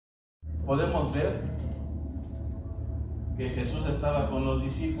podemos ver que Jesús estaba con los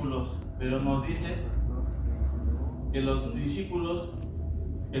discípulos, pero nos dice que los discípulos,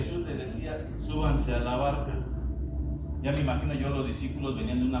 Jesús les decía, súbanse a la barca. Ya me imagino yo, los discípulos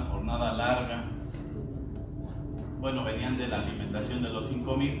venían de una jornada larga. Bueno, venían de la alimentación de los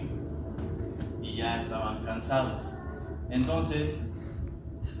 5,000 y ya estaban cansados. Entonces,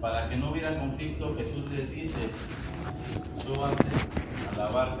 para que no hubiera conflicto, Jesús les dice, súbanse a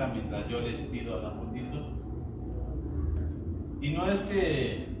la barca mientras yo les pido a la multitud. Y no es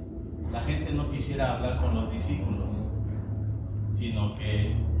que la gente no quisiera hablar con los discípulos, sino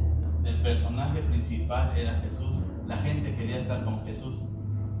que el personaje principal era Jesús. La gente quería estar con Jesús,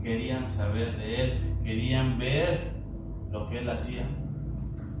 querían saber de Él, querían ver lo que Él hacía.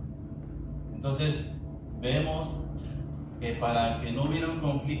 Entonces, vemos que para que no hubiera un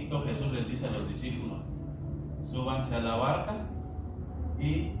conflicto, Jesús les dice a los discípulos, súbanse a la barca,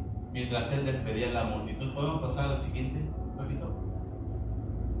 y mientras Él despedía a la multitud, ¿podemos pasar al siguiente?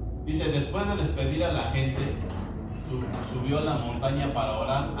 Dice, después de despedir a la gente, subió a la montaña para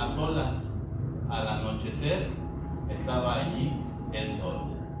orar a solas. Al anochecer estaba allí Él solo.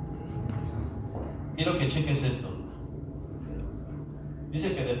 Quiero que cheques esto.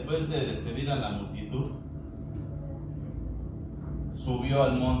 Dice que después de despedir a la multitud, subió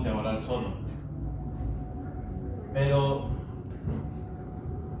al monte a orar solo. Pero,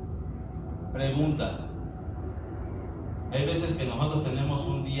 pregunta, hay veces que nosotros tenemos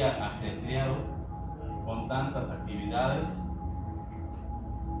un día ajetreado con tantas actividades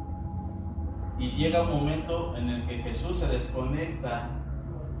y llega un momento en el que Jesús se desconecta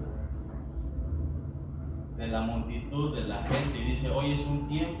de la multitud, de la gente, y dice, hoy es un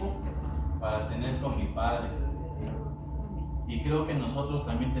tiempo para tener con mi Padre. Y creo que nosotros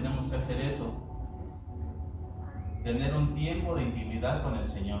también tenemos que hacer eso, tener un tiempo de intimidad con el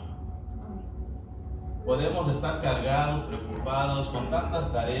Señor. Podemos estar cargados, preocupados con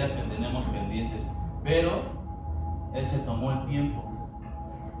tantas tareas que tenemos pendientes, pero Él se tomó el tiempo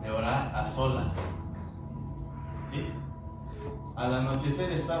de orar a solas. ¿Sí? Al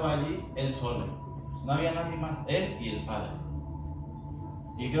anochecer estaba allí Él solo, no había nadie más, Él y el Padre.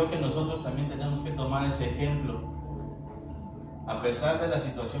 Y creo que nosotros también tenemos que tomar ese ejemplo. A pesar de la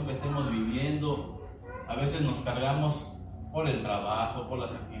situación que estemos viviendo, a veces nos cargamos por el trabajo, por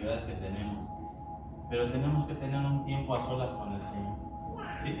las actividades que tenemos, pero tenemos que tener un tiempo a solas con el Señor.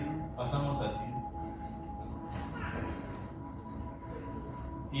 ¿Sí? Pasamos al siguiente.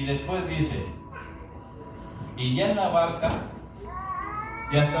 Y después dice, y ya en la barca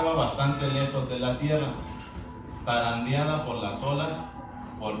ya estaba bastante lejos de la tierra, zarandeada por las olas,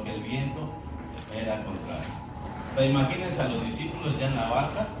 porque el viento era contrario. O sea, imagínense a los discípulos ya en la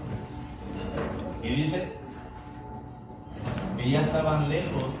barca, y dice que ya estaban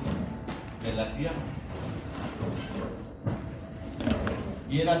lejos de la tierra,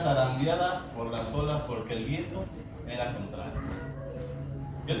 y era zarandeada por las olas porque el viento era contrario.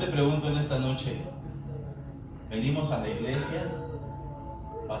 Yo te pregunto en esta noche, venimos a la iglesia,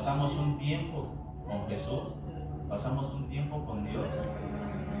 pasamos un tiempo con Jesús, pasamos un tiempo con Dios,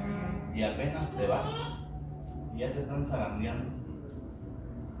 y apenas te vas y ya te están zarandeando.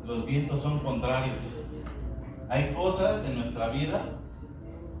 Los vientos son contrarios. Hay cosas en nuestra vida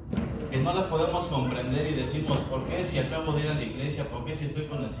que no las podemos comprender y decimos, ¿por qué si acabo de ir a la iglesia? ¿Por qué si estoy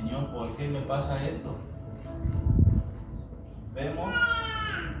con el Señor? ¿Por qué me pasa esto? Vemos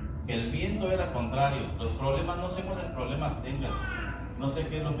que el viento era contrario. Los problemas, no sé cuáles problemas tengas, no sé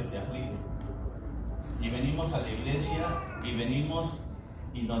qué es lo que te aflige, y venimos a la iglesia y venimos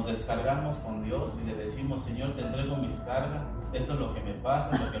y nos descargamos con Dios y le decimos, Señor, te entrego mis cargas, esto es lo que me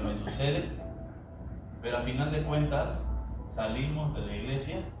pasa, lo que me sucede, pero al final de cuentas salimos de la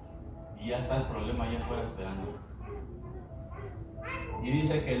iglesia y ya está el problema allá afuera esperando. Y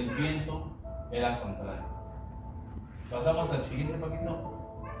dice que el viento era contrario. Pasamos al siguiente poquito.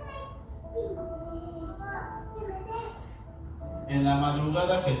 En la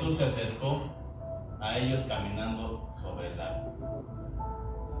madrugada Jesús se acercó a ellos caminando sobre el lago.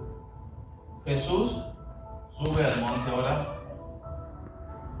 Jesús sube al monte a orar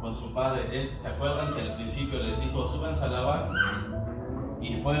con su Padre. Él, ¿se acuerdan que al principio les dijo, súbanse a la barca?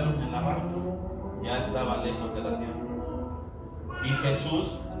 Y fueron en la barca, ya estaban lejos de la tierra. Y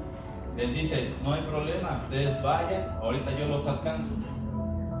Jesús les dice, no hay problema, ustedes vayan, ahorita yo los alcanzo.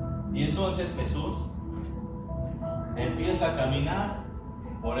 Y entonces Jesús empieza a caminar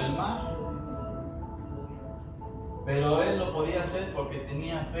por el mar, pero Él lo podía hacer porque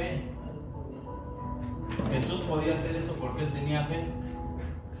tenía fe. Jesús podía hacer esto porque Él tenía fe.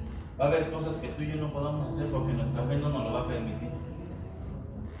 Va a haber cosas que tú y yo no podamos hacer porque nuestra fe no nos lo va a permitir.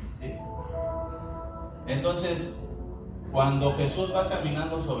 ¿Sí? Entonces, cuando Jesús va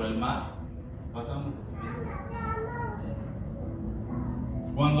caminando sobre el mar, pasamos así.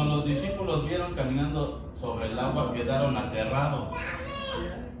 Cuando los discípulos vieron caminando sobre el agua, quedaron aterrados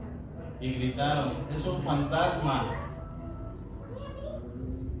y gritaron: es un fantasma.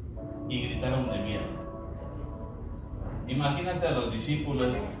 Y gritaron de miedo. Imagínate a los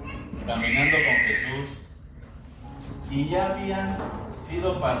discípulos caminando con Jesús y ya habían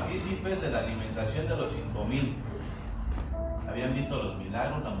sido partícipes de la alimentación de los 5,000. Habían visto los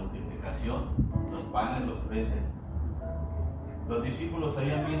milagros, la multiplicación, los panes, los peces. Los discípulos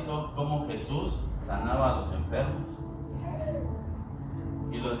habían visto cómo Jesús sanaba a los enfermos.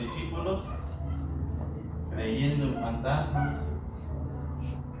 Y los discípulos creyendo en fantasmas.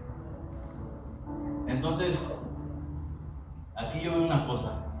 Entonces, aquí yo veo una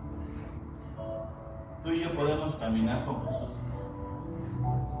cosa. Tú y yo podemos caminar con Jesús.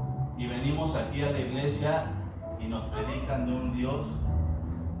 Y venimos aquí a la iglesia y nos predican de un Dios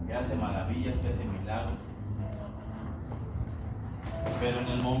que hace maravillas, que hace milagros. Pero en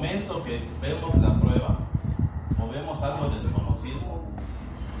el momento que vemos la prueba o vemos algo desconocido,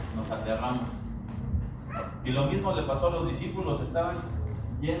 nos aterramos. Y lo mismo le pasó a los discípulos, estaban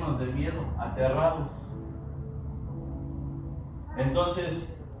llenos de miedo, aterrados.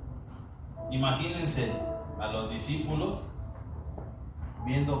 Entonces, imagínense a los discípulos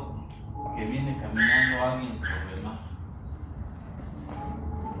viendo que viene caminando alguien sobre el mar.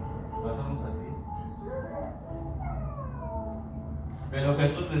 Pasamos así. Pero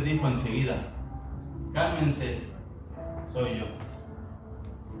Jesús les dijo enseguida: cálmense, soy yo,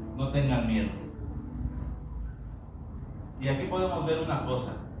 no tengan miedo. Y aquí podemos ver una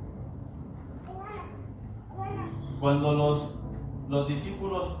cosa. Cuando los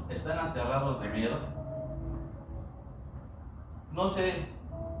discípulos están aterrados de miedo, no sé,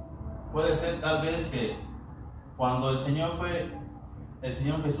 puede ser tal vez que cuando el Señor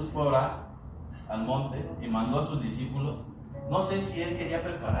Jesús fue a orar al monte y mandó a sus discípulos, no sé si Él quería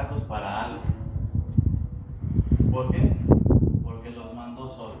prepararlos para algo. ¿Por qué? Porque los mandó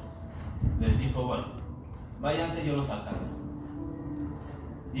solos. Les dijo: bueno, váyanse, yo los alcanzo.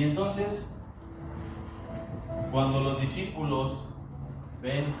 Y entonces, cuando los discípulos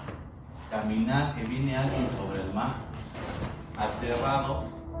ven caminar que viene alguien sobre el mar, aterrados,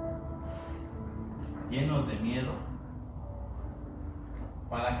 llenos de miedo,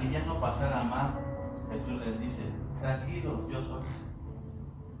 para que ya no pasara más, Jesús les dice: tranquilos, yo soy.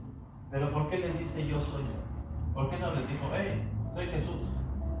 Pero ¿por qué les dice yo soy? ¿Por qué no les dijo: hey, soy Jesús?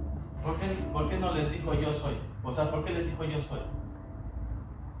 ¿Por qué no les dijo yo soy? O sea, ¿por qué les dijo yo soy?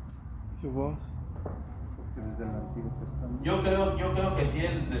 Su voz, porque desde el Antiguo Testamento. Yo creo que si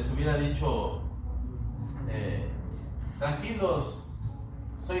Él les hubiera dicho: tranquilos,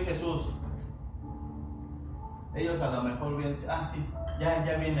 soy Jesús, ellos a lo mejor hubieran dicho: ah, sí,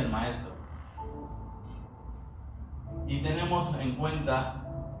 ya viene el maestro. Y tenemos en cuenta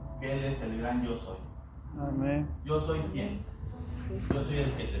que Él es el gran yo soy. Amén. Yo soy ¿quién? Yo soy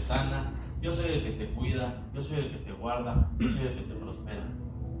el que te sana, yo soy el que te cuida, yo soy el que te guarda, yo soy el que te prospera.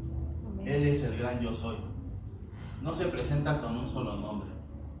 Él es el gran yo soy. No se presenta con un solo nombre.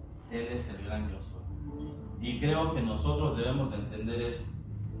 Él es el gran yo soy. Y creo que nosotros debemos de entender eso,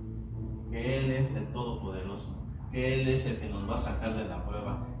 que Él es el Todopoderoso, que Él es el que nos va a sacar de la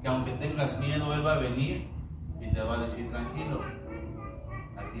prueba, que aunque tengas miedo, Él va a venir y te va a decir: tranquilo,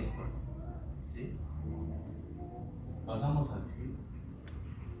 aquí estoy. ¿Sí? Pasamos al cielo.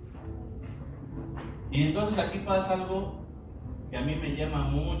 Y entonces aquí pasa algo que a mí me llama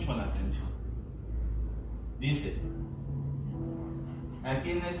mucho la atención. Dice,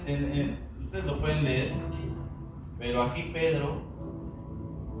 aquí ustedes lo pueden leer, pero aquí Pedro,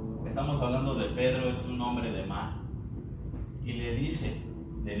 estamos hablando de Pedro, es un hombre de mar, y le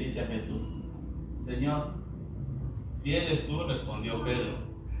dice a Jesús: Señor, si eres tú, respondió Pedro,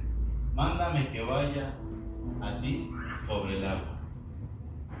 mándame que vaya a ti sobre el agua.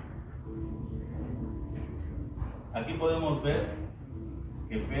 Aquí podemos ver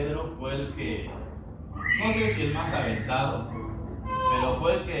que Pedro fue el que, no sé si el más aventado, pero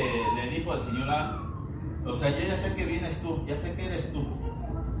fue el que le dijo al Señor: o sea, yo ya sé que vienes tú, ya sé que eres tú,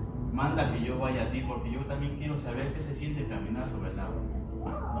 manda que yo vaya a ti, porque yo también quiero saber qué se siente caminar sobre el agua,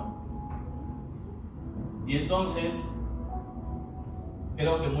 ¿no? Y entonces,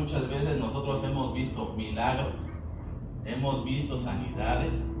 creo que muchas veces nosotros hemos visto milagros, hemos visto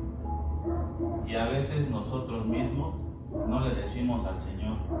sanidades, y a veces nosotros mismos no le decimos al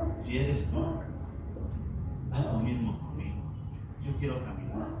Señor: si eres tú, haz lo mismo conmigo, yo quiero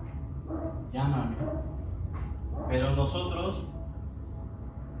caminar, llámame. Pero nosotros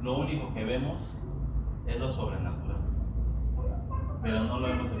lo único que vemos es lo sobrenatural, pero no lo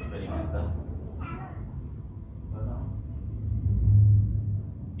hemos experimentado.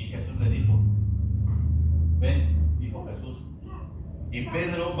 Y Jesús le dijo, ven, dijo Jesús. Y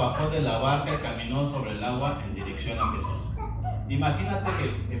Pedro bajó de la barca y caminó sobre el agua en dirección a Jesús. Imagínate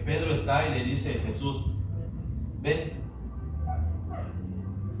que Pedro está y le dice a Jesús, ven.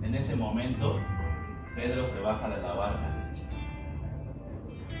 En ese momento, Pedro se baja de la barca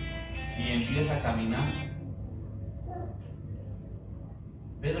y empieza a caminar.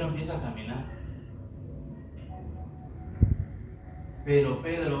 Pedro empieza a caminar. Pero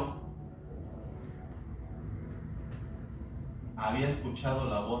Pedro había escuchado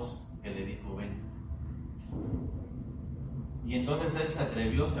la voz que le dijo, ven. Y entonces él se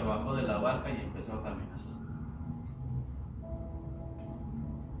atrevió, se bajó de la barca y empezó a caminar.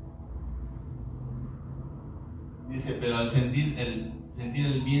 Dice, pero al sentir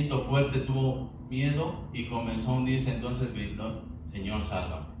el viento fuerte tuvo miedo y comenzó a hundirse. Entonces gritó, Señor,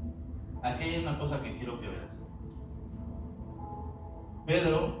 sálvame. Aquí hay una cosa que quiero que veas.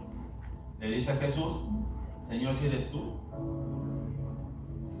 Pedro le dice a Jesús, Señor, si eres tú,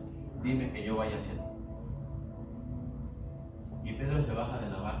 dime que yo vaya hacia ti. Y Pedro se baja de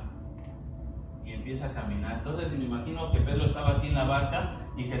la barca y empieza a caminar. Entonces me imagino que Pedro estaba aquí en la barca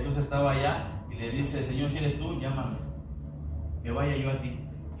y Jesús estaba allá y le dice, Señor, si eres tú, llámame, que vaya yo a ti.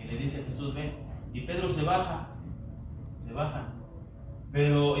 Y le dice Jesús, ven. Y Pedro se baja.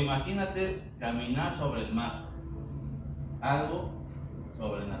 Pero imagínate caminar sobre el mar, algo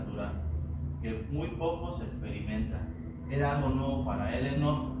sobrenatural que muy poco se experimenta. Era algo nuevo para él. Él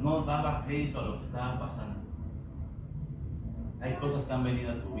no daba crédito a lo que estaba pasando. Hay cosas que han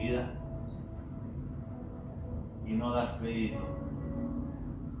venido a tu vida y no das crédito.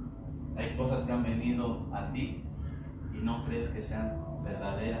 Hay cosas que han venido a ti y no crees que sean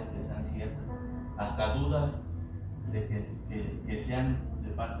verdaderas, que sean ciertas. Hasta dudas de que sean de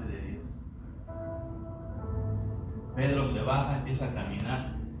parte de Dios. Pedro se baja, empieza a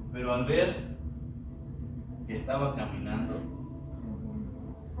caminar, pero al ver que estaba caminando,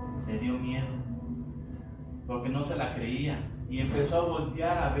 le dio miedo, porque no se la creía, y empezó a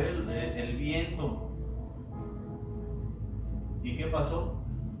voltear a ver el viento. ¿Y qué pasó?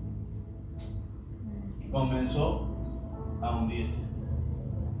 Comenzó a hundirse.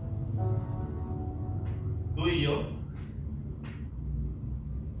 Tú y yo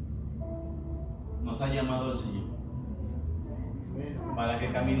nos ha llamado el Señor para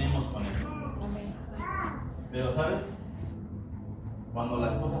que caminemos con Él. Pero ¿sabes? Cuando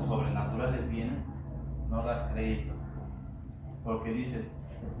las cosas sobrenaturales vienen, no das crédito, porque dices,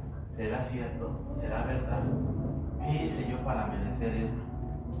 ¿será cierto? ¿Será verdad? ¿Qué hice yo para merecer esto?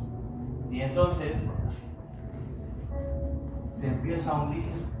 Y entonces se empieza a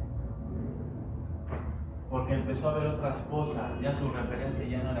hundir, porque empezó a ver otras cosas. Ya su referencia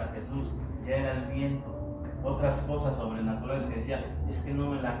ya no era Jesús, ya era el viento, otras cosas sobrenaturales que decía, es que no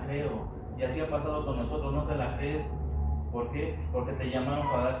me la creo. Y así ha pasado con nosotros, no te la crees. ¿Por qué? Porque te llamaron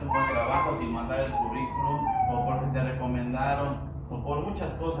para darte un buen trabajo sin mandar el currículum, o porque te recomendaron, o por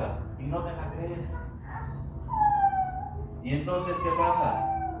muchas cosas, y no te la crees. Y entonces, ¿qué pasa?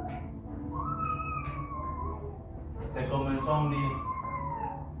 Se comenzó a hundir.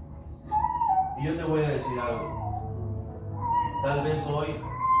 Y yo te voy a decir algo. Tal vez hoy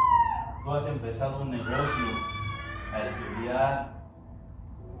tú has empezado un negocio, a estudiar,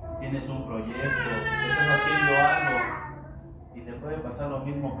 tienes un proyecto, estás haciendo algo y te puede pasar lo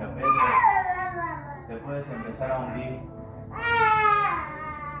mismo que a Pedro. Te puedes empezar a hundir.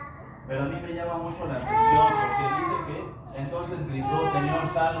 Pero a mí me llama mucho la atención porque dice que entonces gritó, Señor,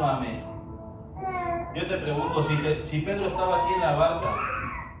 sálvame. Yo te pregunto, si Pedro estaba aquí en la barca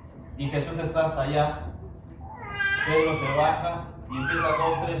y Jesús está hasta allá, Pedro se baja y empieza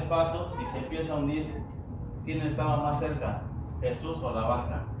 2, 3 pasos y se empieza a hundir. ¿Quién estaba más cerca? ¿Jesús o la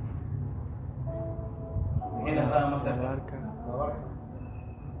barca? ¿Quién estaba más cerca? La barca.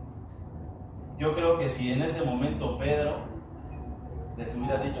 Yo creo que si en ese momento Pedro les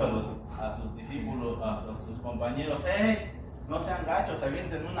hubiera dicho a sus discípulos, a sus compañeros, no sean gachos,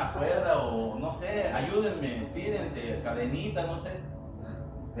 avienten una cuerda o no sé, ayúdenme, estírense, cadenita, no sé,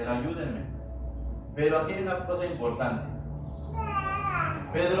 pero ayúdenme. Pero aquí hay una cosa importante.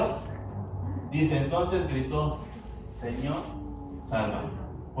 Pedro dice, entonces gritó, Señor, sálvame.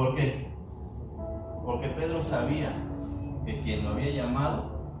 ¿Por qué? Porque Pedro sabía que quien lo había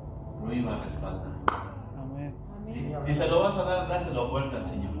llamado lo iba a respaldar. Amén. ¿Sí? Si se lo vas a dar, dáselo fuerte al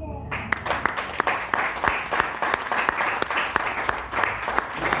Señor.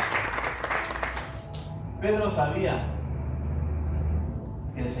 Pedro sabía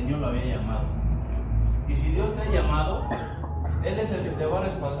que el Señor lo había llamado. Y si Dios te ha llamado, Él es el que te va a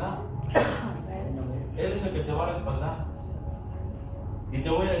respaldar. Él es el que te va a respaldar. Y te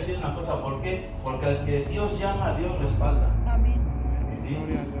voy a decir una cosa, ¿por qué? Porque al que Dios llama, Dios respalda. Amén. ¿Sí?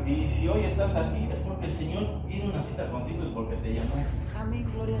 Y si hoy estás aquí, es porque el Señor tiene una cita contigo y porque te llamó. Amén,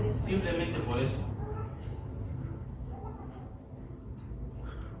 gloria a Dios. Simplemente por eso.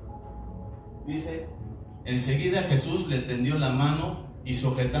 Dice, enseguida Jesús le tendió la mano y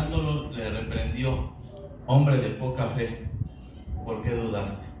sujetándolo le reprendió: hombre de poca fe, ¿por qué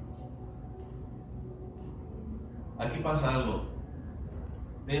dudaste? Aquí pasa algo.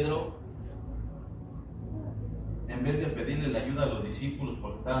 Pedro, en vez de pedirle la ayuda a los discípulos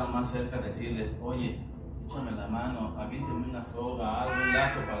porque estaban más cerca, decirles: oye, échame la mano, aviéntame una soga, algo, un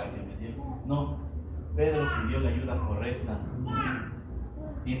lazo para que me lleve. No, Pedro pidió la ayuda correcta.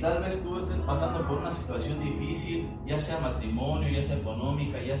 Y tal vez tú estés pasando por una situación difícil, ya sea matrimonio, ya sea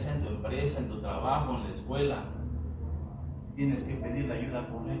económica, ya sea en tu empresa, en tu trabajo, en la escuela. Tienes que pedir la ayuda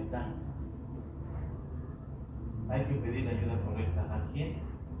correcta. Hay que pedir la ayuda correcta. ¿A quién?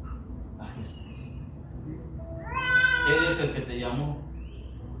 A Jesús. Él es el que te llamó.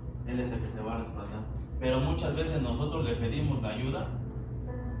 Él es el que te va a respaldar. Pero muchas veces nosotros le pedimos la ayuda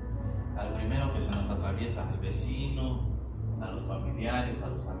al primero que se nos atraviesa, al vecino, a los familiares, a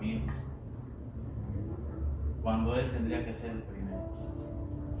los amigos, cuando Él tendría que ser el primero.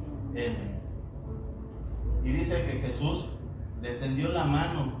 Él. Y dice que Jesús le tendió la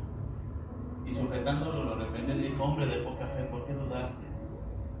mano y sujetándolo lo reprendió y le dijo: hombre de poca fe, ¿por qué dudaste?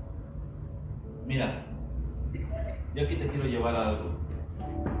 Mira, yo aquí te quiero llevar a algo.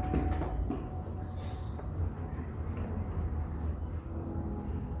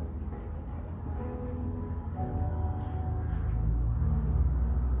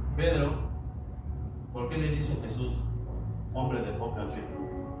 Pedro, ¿por qué le dice Jesús hombre de poca fe?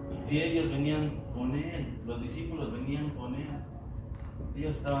 Si ellos venían con Él, los discípulos venían con Él,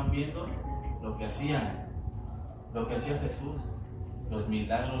 ellos estaban viendo lo que hacía Jesús, los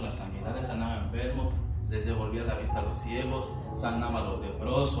milagros, las sanidades, sanaba enfermos, les devolvía la vista a los ciegos, sanaba a los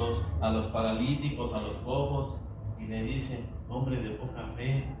leprosos, a los paralíticos, a los cojos, y le dice: hombre de poca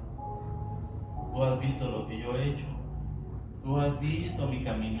fe, tú has visto lo que yo he hecho. Tú has visto mi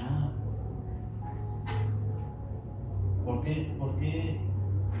caminar. ¿Por qué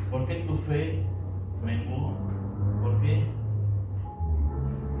tu fe menguó? ¿Por qué?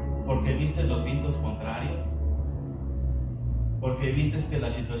 ¿Porque viste los vientos contrarios? ¿Porque viste que la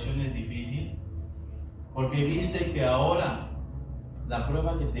situación es difícil? ¿Porque viste que ahora la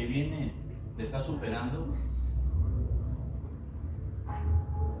prueba que te viene te está superando?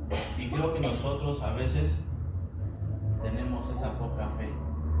 Y creo que nosotros a veces tenemos esa poca fe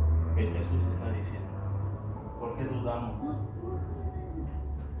que Jesús está diciendo. ¿Por qué dudamos?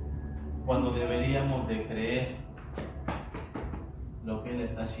 Cuando deberíamos de creer lo que Él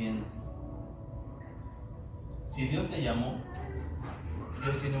está haciendo. Si Dios te llamó,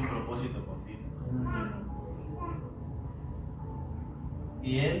 Dios tiene un propósito contigo.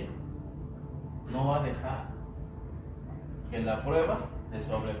 Y Él no va a dejar que la prueba te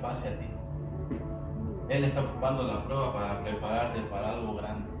sobrepase a ti. Él está ocupando la prueba para prepararte para algo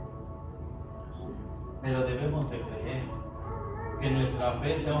grande. Pero debemos de creer que nuestra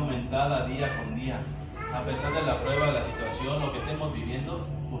fe sea aumentada día con día. A pesar de la prueba, de la situación, lo que estemos viviendo,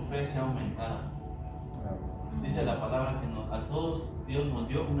 tu fe sea aumentada. Dice la palabra que a todos Dios nos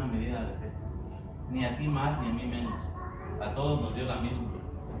dio una medida de fe. Ni a ti más ni a mí menos. A todos nos dio la misma.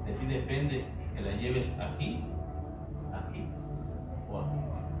 De ti depende que la lleves aquí o aquí.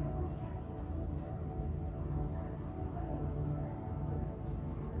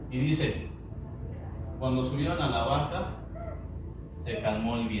 Y dice: cuando subieron a la barca, se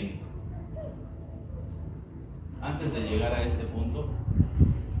calmó el viento. Antes de llegar a este punto,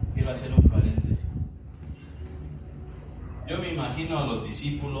 quiero hacer un paréntesis. Yo me imagino a los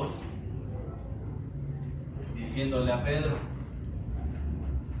discípulos diciéndole a Pedro,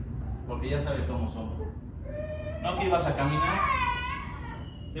 porque ya sabe cómo somos: no que ibas a caminar,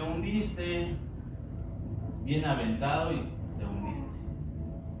 te hundiste, bien aventado y te hundiste.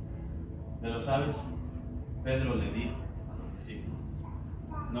 Pero sabes, Pedro le dijo a los discípulos: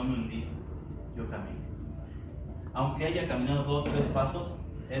 no me hundí, yo caminé. Aunque haya caminado 2 o 3 pasos,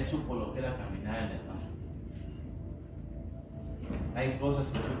 él supo lo que era caminar en el mar. Hay cosas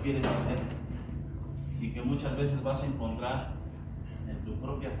que tú quieres hacer y que muchas veces vas a encontrar en tu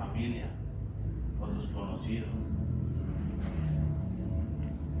propia familia, con tus conocidos,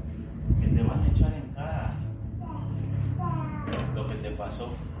 que te van a echar en cara lo que te pasó,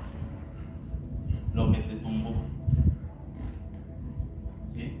 lo que te tumbó.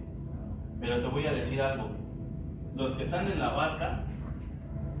 ¿Sí? Pero te voy a decir algo. Los que están en la barca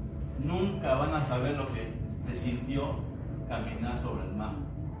nunca van a saber lo que se sintió caminar sobre el mar.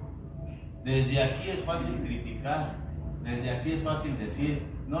 Desde aquí es fácil criticar, desde aquí es fácil decir,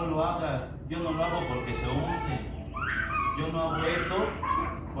 no lo hagas, yo no lo hago porque se hunde, yo no hago esto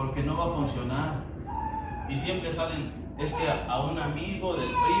porque no va a funcionar. Y siempre salen, es que a un amigo del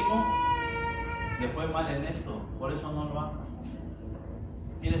primo le fue mal en esto, por eso no lo hagas.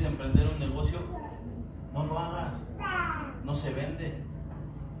 ¿Quieres emprender un negocio? No lo hagas, no se vende.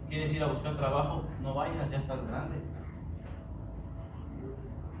 ¿Quieres ir a buscar trabajo? No vayas, ya estás grande.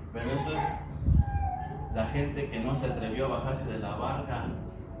 Pero eso es la gente que no se atrevió a bajarse de la barca.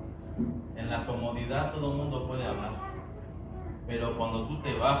 En la comodidad todo el mundo puede hablar, pero cuando tú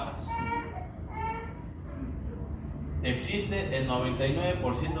te bajas, existe el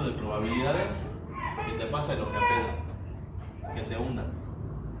 99% de probabilidades que te pase lo que a Pedro, que te hundas.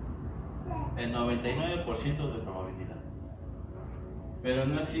 El 99% de probabilidades. Pero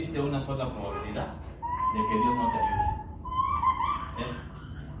no existe una sola probabilidad de que Dios no te ayude.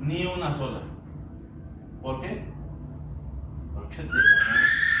 Ni una sola. ¿Por qué? Porque Él te llamó.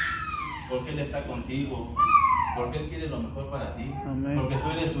 Porque Él está contigo. Porque Él quiere lo mejor para ti. Amén. Porque tú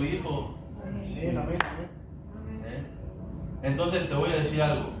eres su hijo. Entonces te voy a decir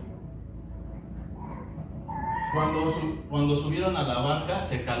algo. Cuando subieron a la barca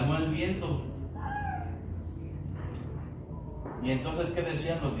se calmó el viento. Y entonces, ¿qué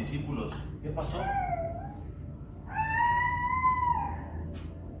decían los discípulos? ¿Qué pasó?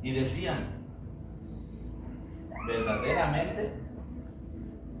 Y decían, verdaderamente,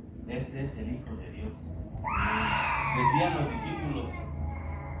 este es el Hijo de Dios. Decían los discípulos,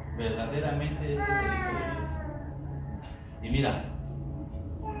 verdaderamente este es el Hijo de Dios. Y mira,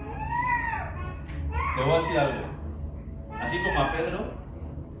 te voy a decir algo. Así como a Pedro,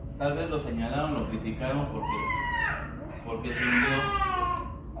 tal vez lo señalaron, lo criticaron porque se hundió.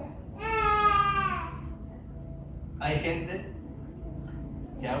 Hay gente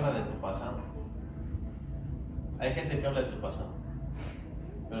que habla de tu pasado. Hay gente que habla de tu pasado.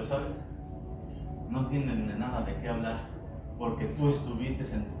 Pero sabes, no tienen de nada de qué hablar, porque tú estuviste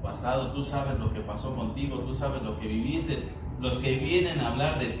en tu pasado, tú sabes lo que pasó contigo, tú sabes lo que viviste. Los que vienen a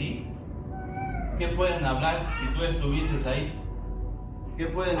hablar de ti, ¿qué pueden hablar si tú estuviste ahí? ¿Qué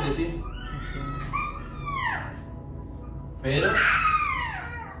pueden decir? Pero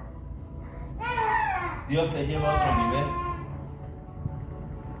Dios te lleva a otro nivel.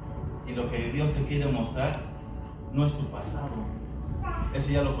 Y lo que Dios te quiere mostrar no es tu pasado. Eso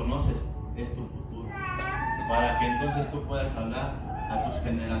ya lo conoces, es tu futuro. Para que entonces tú puedas hablar a tus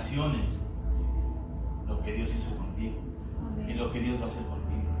generaciones lo que Dios hizo contigo y lo que Dios va a hacer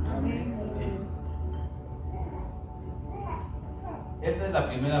contigo. Amén. ¿Sí? Esta es la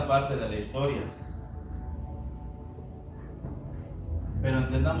primera parte de la historia. Pero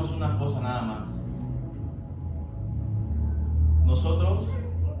entendamos una cosa nada más. Nosotros,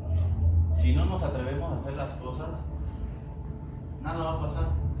 si no nos atrevemos a hacer las cosas, nada va a pasar.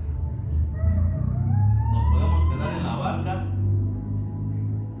 Nos podemos quedar en la barca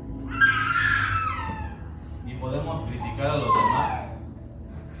y podemos criticar a los demás.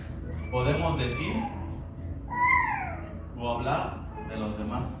 Podemos decir o hablar de los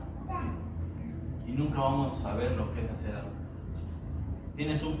demás y nunca vamos a saber lo que es hacer algo.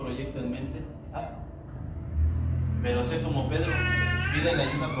 ¿Tienes un proyecto en mente? Hazlo. Pero sé como Pedro, pide la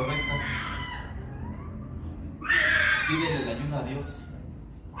ayuda correcta. Pídele la ayuda a Dios.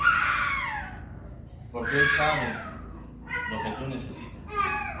 Porque Él sabe lo que tú necesitas.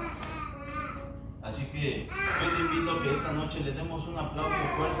 Así que yo te invito a que esta noche le demos un aplauso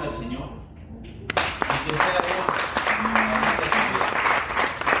fuerte al Señor. Y que sea Él la vida de tu vida.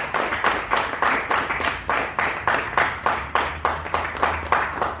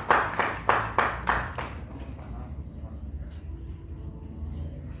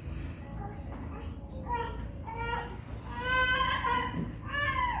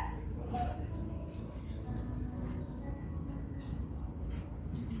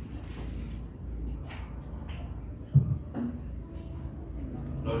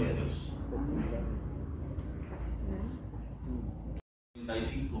 Gloria a Dios.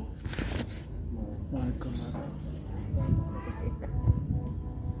 35.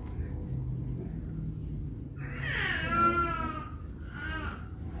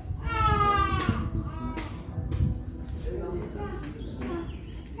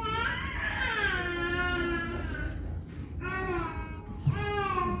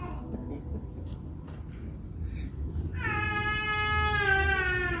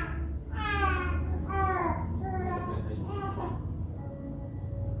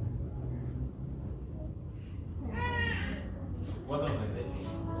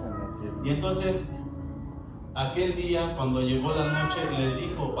 Y entonces, aquel día, cuando llegó la noche, les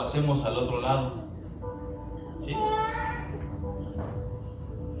dijo, pasemos al otro lado. ¿Sí?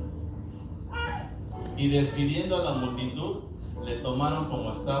 Y despidiendo a la multitud, le tomaron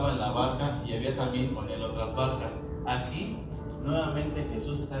como estaba en la barca, y había también con él otras barcas. Aquí, nuevamente,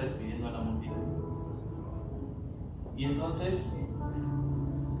 Jesús está despidiendo a la multitud. Y entonces,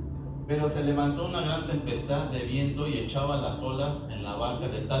 pero se levantó una gran tempestad de viento y echaba las olas en la barca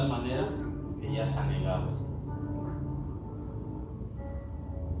de tal manera que ya se anegaba.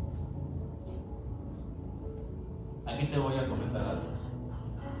 Aquí te voy a comentar algo.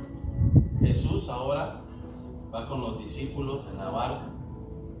 Jesús ahora va con los discípulos en la barca.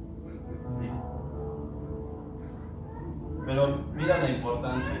 ¿Sí? Pero mira la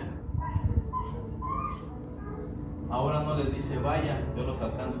importancia. Ahora no les dice, vaya, yo los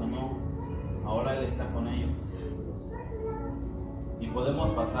alcanzo, no. Ahora Él está con ellos. Y podemos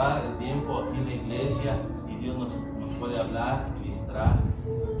pasar el tiempo aquí en la iglesia y Dios nos puede hablar, ministrar.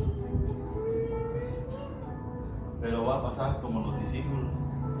 Pero va a pasar como los discípulos.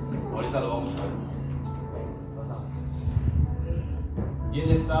 Ahorita lo vamos a ver. Y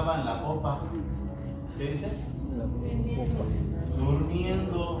Él estaba en la popa. ¿Qué dice?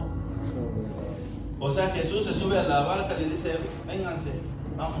 Durmiendo. O sea, Jesús se sube a la barca y le dice, vénganse,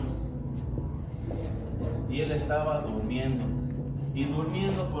 vámonos. Y Él estaba durmiendo. ¿Y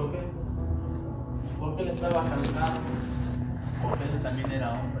durmiendo por qué? Porque Él estaba cansado. Porque Él también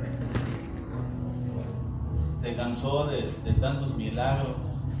era hombre. Se cansó de tantos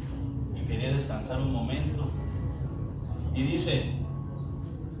milagros y quería descansar un momento. Y dice,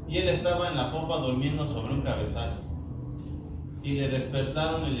 y Él estaba en la popa durmiendo sobre un cabezal. Y le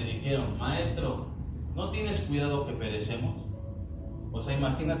despertaron y le dijeron, Maestro, ¿no tienes cuidado que perecemos? O sea,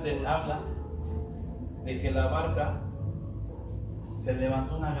 imagínate, habla de que la barca se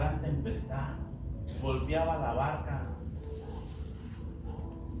levantó una gran tempestad, golpeaba la barca.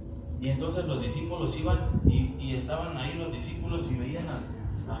 Y entonces los discípulos iban y estaban ahí los discípulos y veían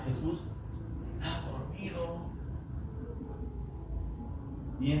a Jesús dormido.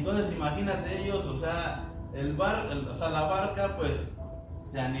 Y entonces imagínate ellos, o sea, la barca pues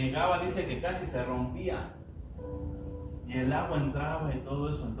se anegaba, dice que casi se rompía. Y el agua entraba y todo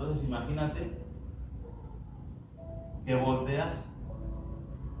eso. Entonces imagínate que volteas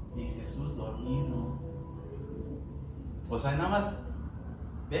y Jesús dormido. O sea, nada más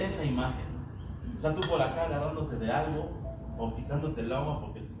ve esa imagen. O sea, tú por acá agarrándote de algo o quitándote el agua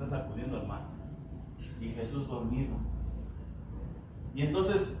porque te estás sacudiendo el mar. Y Jesús dormido. Y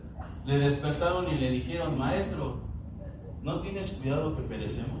entonces le despertaron y le dijeron, Maestro, ¿no tienes cuidado que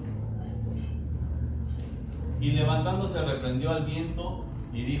perecemos? Y levantándose reprendió al viento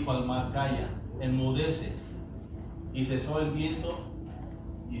y dijo al mar, calla, enmudece. Y cesó el viento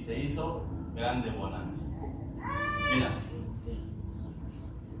y se hizo grande bonanza. Mira,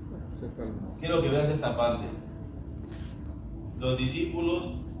 quiero que veas esta parte. Los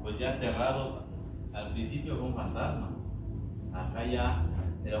discípulos, pues ya aterrados, al principio fue un fantasma. Acá ya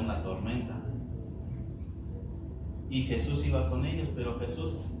era una tormenta. Y Jesús iba con ellos, pero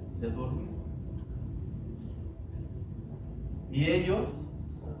Jesús se durmió. Y ellos,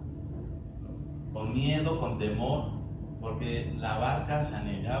 con miedo, con temor, porque la barca se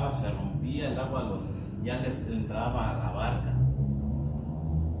anegaba, se rompía, el agua ya les entraba a la barca.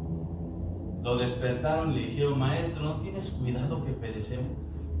 Lo despertaron y le dijeron, Maestro, ¿no tienes cuidado que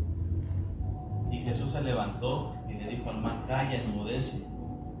perecemos? Y Jesús se levantó y le dijo al mar, calla, enmudece.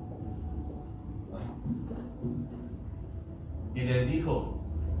 Y les dijo,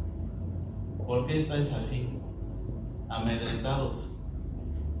 ¿por qué estáis así, amedrentados?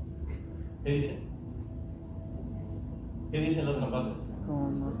 ¿Qué dice? ¿Qué dice la otra parte?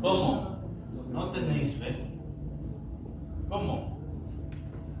 ¿Cómo? ¿No tenéis fe? ¿Cómo?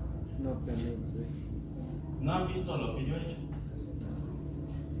 No tenéis fe. No han visto lo que yo he hecho.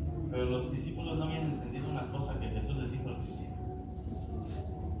 Pero los discípulos no habían entendido una cosa que Jesús les dijo al principio.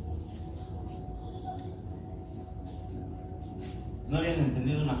 No habían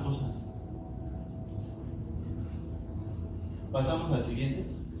entendido una cosa. Pasamos al siguiente.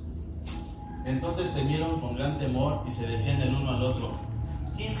 Entonces temieron con gran temor y se decían el uno al otro,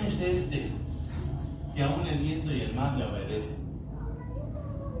 ¿quién es este que aún el viento y el mar le obedecen?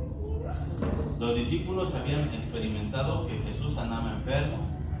 Los discípulos habían experimentado que Jesús sanaba enfermos,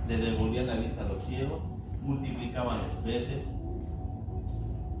 le devolvía la vista a los ciegos, multiplicaba los peces,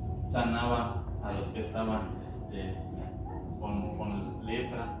 sanaba a los que estaban con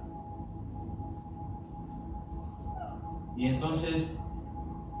lepra. Y entonces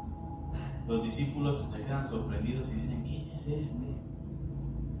los discípulos se quedan sorprendidos y dicen, ¿quién es este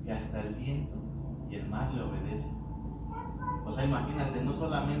que que hasta el viento y el mar le obedecen. O sea, imagínate, no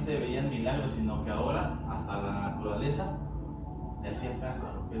solamente veían milagros, sino que ahora hasta la naturaleza le hacía caso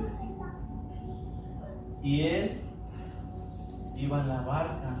a lo que él decía. Y él iba en la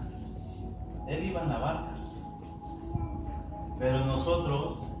barca. Él iba en la barca. Pero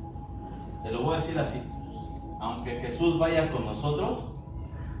nosotros, te lo voy a decir así, aunque Jesús vaya con nosotros,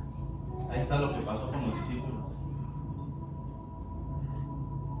 ahí está lo que pasó con los discípulos.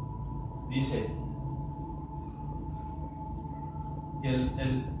 Dice,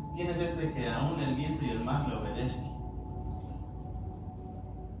 ¿quién es este que aún el viento y el mar le obedecen?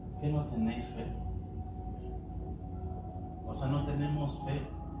 ¿Qué no tenéis fe? O sea, no tenemos fe,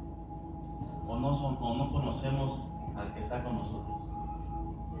 o no conocemos al que está con nosotros.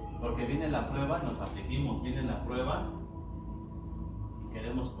 Porque viene la prueba, nos afligimos, viene la prueba y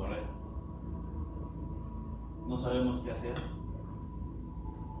queremos correr. No sabemos qué hacer.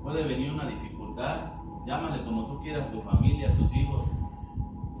 Puede venir una dificultad, llámale como tú quieras, tu familia, tus hijos,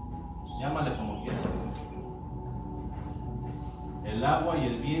 llámale como quieras. El agua y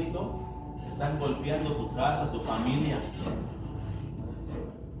el viento están golpeando tu casa, tu familia.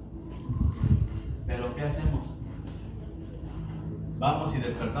 Pero ¿qué hacemos? Vamos y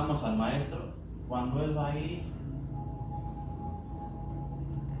despertamos al maestro cuando él va ahí.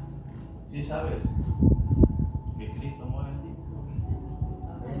 ¿Sí sabes que Cristo mora en ti?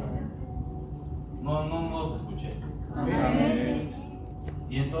 No os escuché. Amén.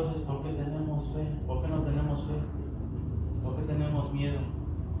 Y entonces, ¿por qué tenemos fe? ¿Por qué no tenemos fe? ¿Por qué tenemos miedo?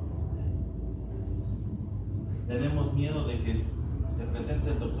 Tenemos miedo de que se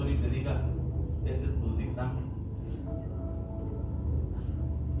presente el doctor y te diga, este es tu dictamen.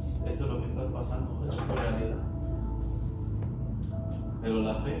 Esto es lo que estás pasando, eso es tu realidad. Pero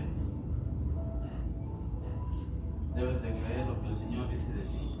la fe, debes de creer lo que el Señor dice de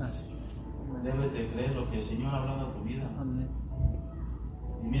ti. Debes de creer lo que el Señor ha hablado a tu vida. Amén.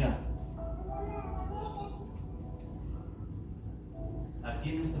 Y mira, aquí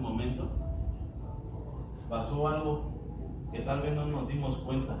en este momento pasó algo que tal vez no nos dimos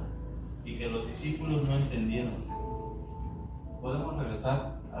cuenta y que los discípulos no entendieron. Podemos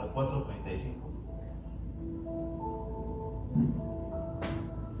regresar al 4:35.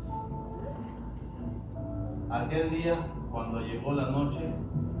 Aquel día, cuando llegó la noche,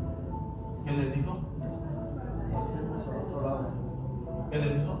 ¿qué les dijo? ¿Qué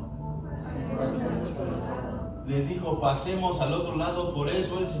les dijo? Les dijo, pasemos al otro lado. Por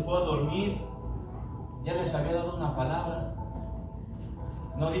eso él se fue a dormir. Ya les había dado una palabra.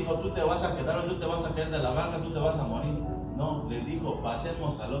 No dijo, tú te vas a quedar o tú te vas a caer de la barca, tú te vas a morir. No, les dijo,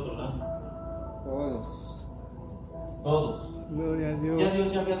 pasemos al otro lado. Todos. Gloria a Dios. Ya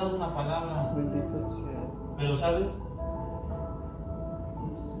Dios ya había dado una palabra. Bendito sea. Pero ¿sabes?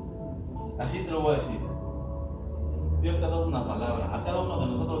 Así te lo voy a decir. Dios te ha dado una palabra. A cada uno de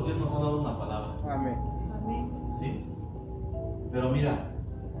nosotros Dios nos ha dado una palabra. Amén. ¿Sí? Pero mira,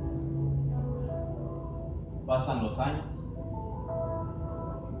 pasan los años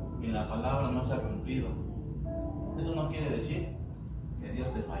y la palabra no se ha cumplido. Eso no quiere decir que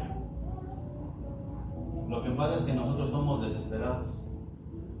Dios te falló. Lo que pasa es que nosotros somos desesperados.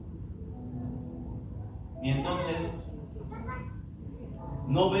 Y entonces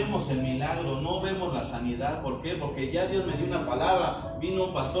no vemos el milagro, no vemos la sanidad. ¿Por qué? Porque ya Dios me dio una palabra. Vino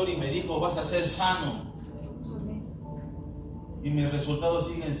un pastor y me dijo, vas a ser sano. Y mis resultados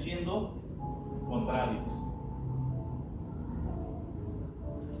siguen siendo contrarios.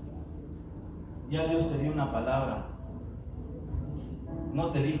 Ya Dios te dio una palabra. No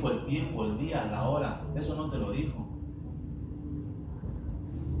te dijo el tiempo, el día, la hora. Eso no te lo dijo.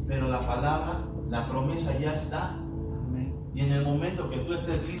 Pero la palabra, la promesa ya está. Amén. Y en el momento que tú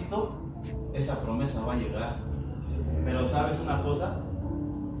estés listo, esa promesa va a llegar. Pero ¿sabes una cosa?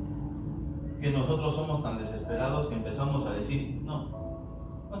 Que nosotros somos tan desesperados que empezamos a decir, no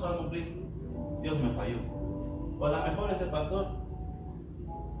se va a cumplir. Dios me falló. O a lo mejor ese pastor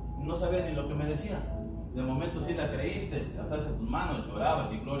no sabía ni lo que me decía. De momento sí la creíste, alzaste tus manos,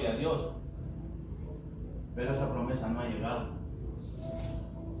 llorabas y gloria a Dios. Pero esa promesa no ha llegado.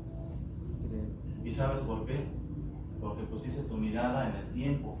 ¿Y sabes por qué? Porque pusiste tu mirada en el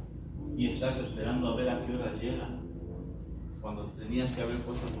tiempo y estás esperando a ver a qué horas llega, cuando tenías que haber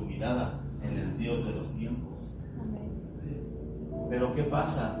puesto tu mirada en el Dios de los tiempos. Pero ¿qué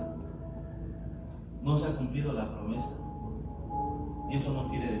pasa? No se ha cumplido la promesa. Y eso no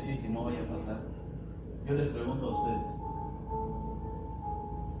quiere decir que no vaya a pasar. Yo les pregunto a ustedes.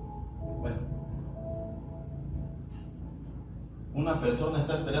 Bueno, una persona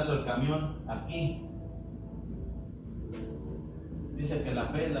está esperando el camión aquí. Dice que la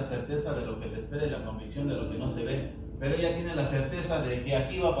fe es la certeza de lo que se espera y la convicción de lo que no se ve. Pero ella tiene la certeza de que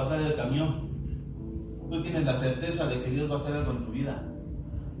aquí va a pasar el camión. Tú tienes la certeza de que Dios va a hacer algo en tu vida.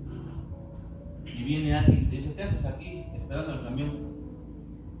 Y viene alguien y te dice, ¿qué haces aquí esperando el camión?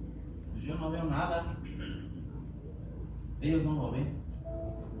 Pues yo no veo nada. Ellos no lo ven.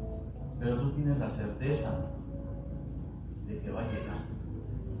 Pero tú tienes la certeza de que va a llegar.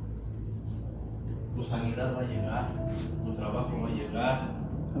 Tu sanidad va a llegar, tu trabajo va a llegar,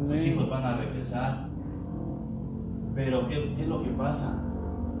 Amén. tus hijos van a regresar. Pero ¿qué es lo que pasa?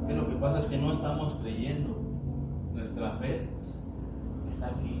 ¿Qué es lo que pasa? Es que no estamos creyendo. Nuestra fe está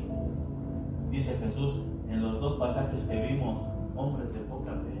aquí. Dice Jesús en los dos pasajes que vimos, hombres de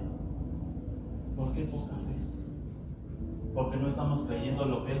poca fe. ¿Por qué poca fe? Porque no estamos creyendo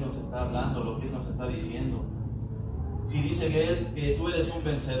lo que Él nos está hablando, lo que Él nos está diciendo. Si dice que tú eres un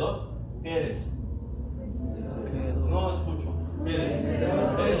vencedor, ¿qué eres? No escucho. ¿Qué eres?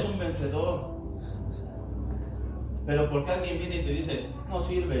 Eres un vencedor. Pero porque alguien viene y te dice, no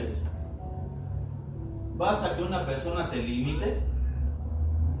sirves. Basta que una persona te limite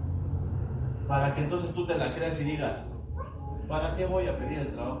para que entonces tú te la creas y digas, ¿para qué voy a pedir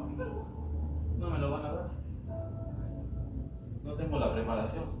el trabajo? No me lo van a dar. No tengo la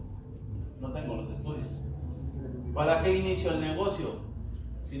preparación. No tengo los estudios. ¿Para qué inicio el negocio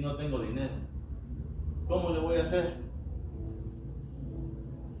si no tengo dinero? ¿Cómo le voy a hacer?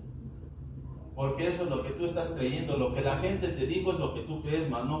 Porque eso es lo que tú estás creyendo. Lo que la gente te dijo es lo que tú crees,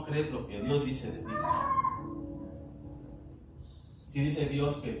 mas no crees lo que Dios dice de ti. Si dice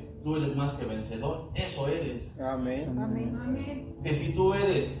Dios que tú eres más que vencedor, eso eres. Amén. Amén. Que si tú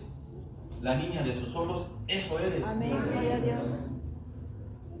eres la niña de sus ojos, eso eres. Amén. Gloria a Dios.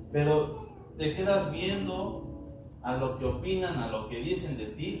 Pero te quedas viendo a lo que opinan, a lo que dicen de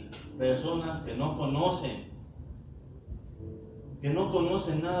ti, personas que no conocen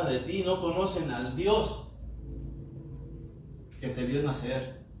nada de ti, no conocen al Dios que te vio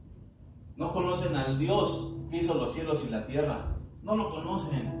nacer, no conocen al Dios que hizo los cielos y la tierra, no lo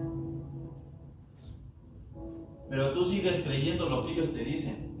conocen. Pero tú sigues creyendo lo que ellos te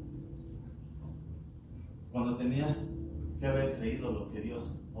dicen, cuando tenías que haber creído lo que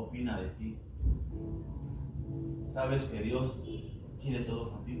Dios opina de ti. Sabes que Dios quiere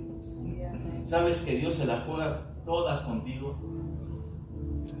todo contigo. Sabes que Dios se la juega todas contigo.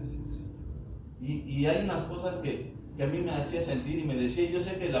 Y hay unas cosas que a mí me hacía sentir y me decía, yo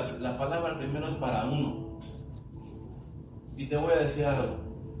sé que la palabra primero es para uno. Y te voy a decir algo.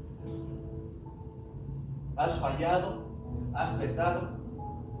 Has fallado, has pecado.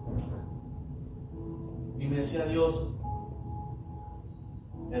 Y me decía Dios,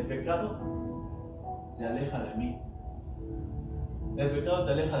 el pecado te aleja de mí. El pecado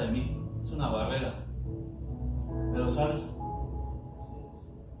te aleja de mí. Es una barrera. Pero sabes,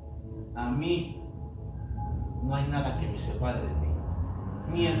 a mí no hay nada que me separe de ti.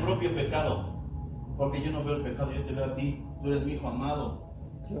 Ni el propio pecado. Porque yo no veo el pecado, yo te veo a ti. Tú eres mi hijo amado.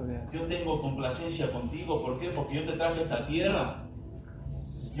 Yo tengo complacencia contigo. ¿Por qué? Porque yo te traje a esta tierra.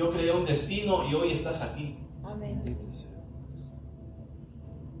 Yo creé un destino y hoy estás aquí. Amén.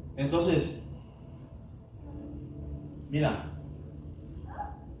 Entonces, mira,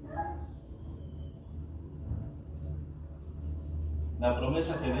 la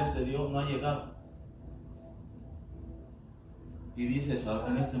promesa que Dios te dio no ha llegado. Y dices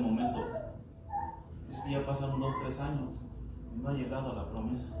en este momento, es que ya pasaron 2, 3 años y no ha llegado la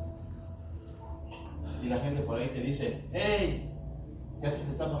promesa. Y la gente por ahí te dice, ¡hey! Ya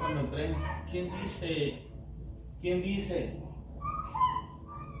se está pasando el tren. ¿Quién dice? ¿Quién dice?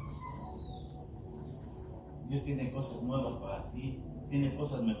 Dios tiene cosas nuevas para ti, tiene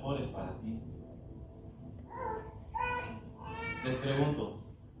cosas mejores para ti. Les pregunto,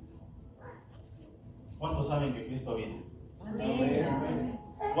 ¿cuántos saben que Cristo viene? Amén.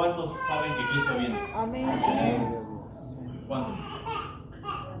 ¿Cuántos saben que Cristo viene? Amén. ¿Cuántos?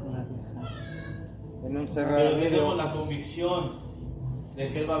 En un Pero cerrado tenemos la convicción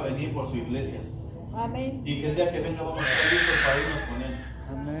de que Él va a venir por su iglesia Amén. y que el día que venga vamos a estar listos para irnos con Él.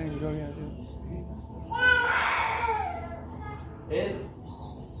 Amén, gloria a Dios. Él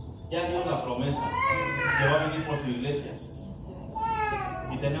ya dio la promesa que va a venir por su iglesia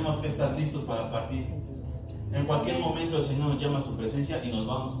y tenemos que estar listos para partir. En cualquier momento el Señor nos llama a su presencia y nos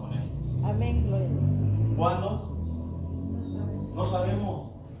vamos con Él. Amén. Gloria a Dios. ¿Cuándo? No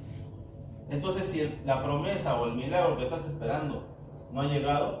sabemos. Entonces, si la promesa o el milagro que estás esperando no ha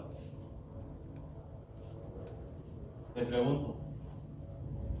llegado, te pregunto,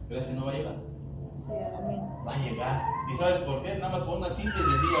 ¿crees que no va a llegar? Amén. Va a llegar. ¿Y sabes por qué? Nada más por una simple y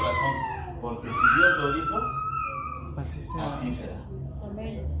sencilla razón. Porque si Dios lo dijo, Así será. Así será.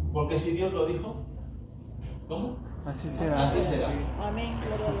 Amén. Porque si Dios lo dijo, ¿cómo? Así será. Así será. Amén.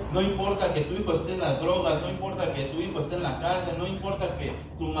 Gloria a Dios. No importa que tu hijo esté en las drogas, no importa que tu hijo esté en la cárcel, no importa que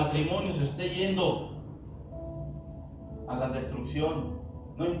tu matrimonio se esté yendo a la destrucción,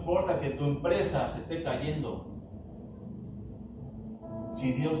 no importa que tu empresa se esté cayendo.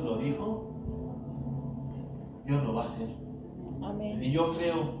 Si Dios lo dijo, Dios lo va a hacer. Amén. Y yo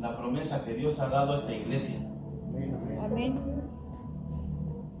creo la promesa que Dios ha dado a esta iglesia. Amén.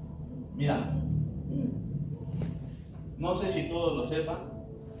 Mira, no sé si todos lo sepan,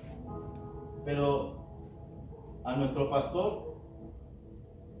 pero a nuestro pastor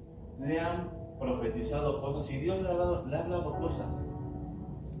le han profetizado cosas y Dios le ha hablado cosas.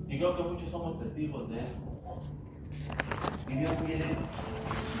 Y creo que muchos somos testigos de esto. Y Dios quiere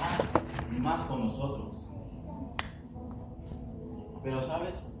más y más con nosotros. Pero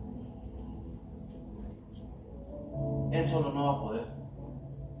 ¿sabes? Él solo no va a poder.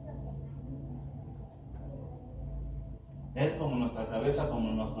 Él como nuestra cabeza,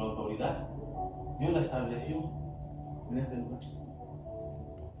 como nuestra autoridad, Dios la estableció en este lugar.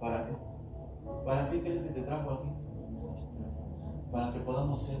 ¿Para qué? ¿Para qué crees que te trajo aquí? Para que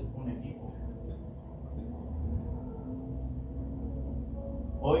podamos ser un equipo.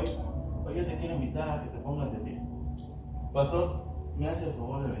 Hoy yo te quiero invitar a que te pongas de pie. Pastor, ¿me hace el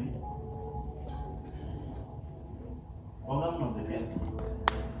favor de venir? Pongámonos de pie.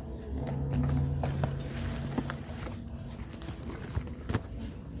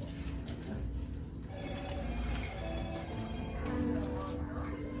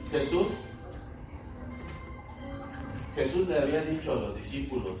 Jesús le había dicho a los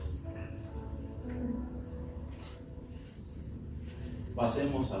discípulos: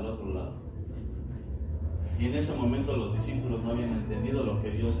 pasemos al otro lado. Y en ese momento los discípulos no habían entendido lo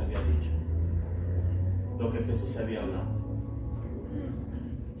que Dios había dicho, lo que Jesús había hablado.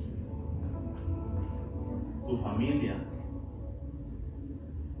 Tu familia.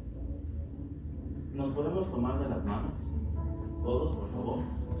 ¿Nos podemos tomar de las manos? Todos, por favor.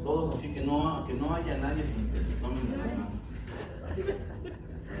 Todos, así que no haya nadie sin que se tomen de las manos.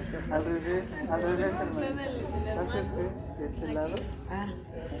 Al revés, hermano. ¿Hace usted de este lado?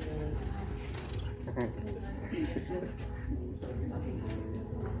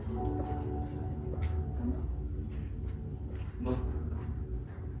 No.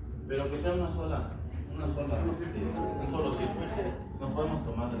 Pero que sea un solo círculo. Nos podemos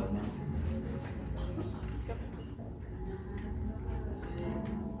tomar de las manos.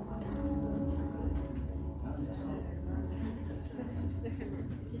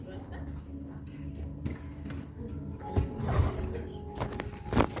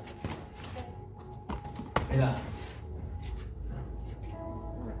 Mira,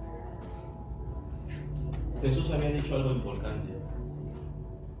 Jesús había dicho algo importante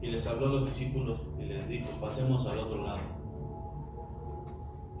y les habló a los discípulos y les dijo: pasemos al otro lado.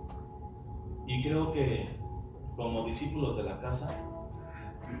 Y creo que como discípulos de la casa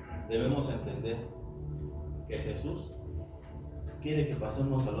debemos entender que Jesús quiere que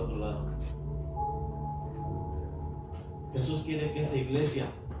pasemos al otro lado. Jesús quiere que esta iglesia,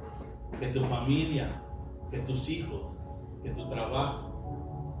 que tu familia, que tus hijos, que tu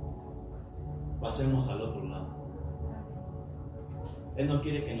trabajo, pasemos al otro lado. Él no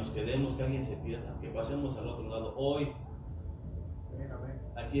quiere que nos quedemos, que alguien se pierda, que pasemos al otro lado. Hoy,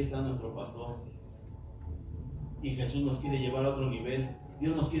 aquí está nuestro pastor. Y Jesús nos quiere llevar a otro nivel.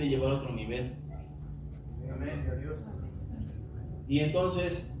 Dios nos quiere llevar a otro nivel. Amén. Y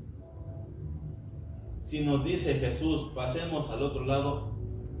entonces, si nos dice Jesús, pasemos al otro lado,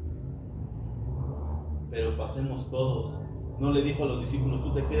 pero pasemos todos. No le dijo a los discípulos: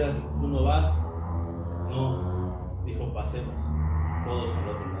 tú te quedas, tú no vas. No, dijo: pasemos todos al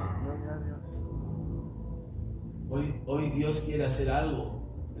otro lado. Hoy Dios quiere hacer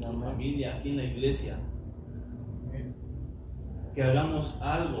algo en tu familia, aquí en la iglesia. Que hagamos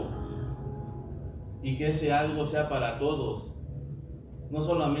algo y que ese algo sea para todos, no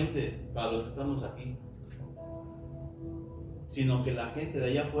solamente para los que estamos aquí, sino que la gente de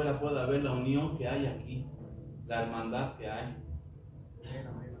allá afuera pueda ver la unión que hay aquí, la hermandad que hay.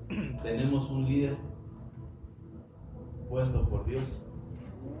 Tenemos un líder puesto por Dios.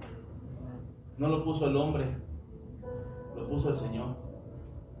 No lo puso el hombre, lo puso el Señor.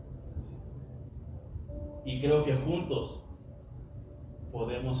 Y creo que juntos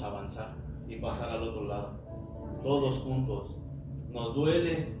podemos avanzar y pasar al otro lado, todos juntos. Nos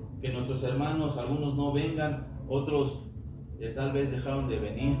duele que nuestros hermanos, algunos no vengan, otros tal vez dejaron de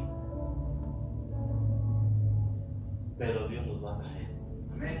venir, pero Dios los va a traer.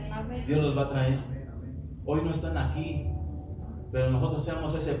 Amén. Dios los va a traer. Hoy no están aquí, pero nosotros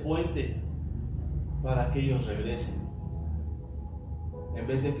seamos ese puente para que ellos regresen. En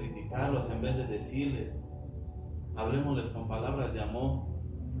vez de criticarlos, en vez de decirles, hablemosles con palabras de amor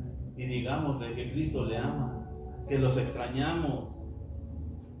y digámosle que Cristo le ama, que los extrañamos,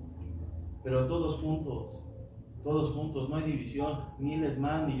 pero todos juntos, no hay división, ni Él es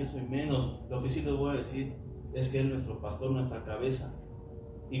más, ni yo soy menos. Lo que sí les voy a decir es que Él es nuestro pastor, nuestra cabeza,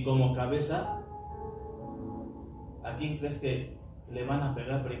 y como cabeza, ¿a quién crees que le van a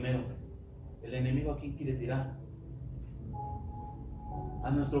pegar primero? ¿El enemigo a quién quiere tirar? A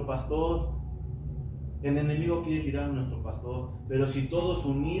nuestro pastor. El enemigo quiere tirar a nuestro pastor, pero si todos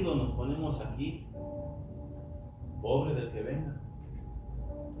unidos nos ponemos aquí, pobre del que venga.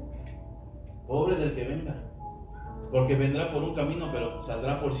 Pobre del que venga, porque vendrá por un camino, pero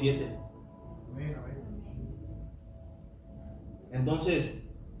saldrá por 7.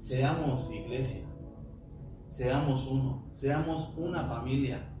 Entonces, seamos iglesia, seamos uno, seamos una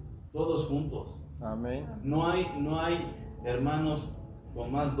familia, todos juntos. Amén. No hay hermanos con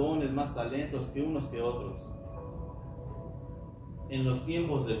más dones, más talentos que unos que otros. En los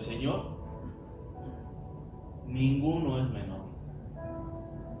tiempos del Señor, ninguno es menor.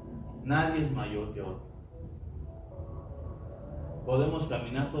 Nadie es mayor que otro. Podemos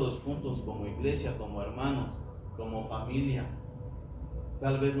caminar todos juntos como iglesia, como hermanos, como familia.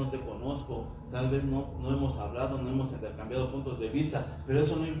 Tal vez no te conozco, tal vez no hemos hablado, no hemos intercambiado puntos de vista, pero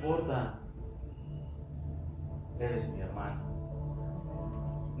eso no importa. Eres mi hermano.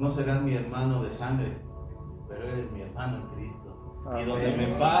 No serás mi hermano de sangre, pero eres mi hermano en Cristo. Amén. Y donde me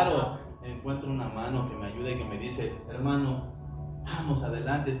paro, encuentro una mano que me ayuda y que me dice, hermano, vamos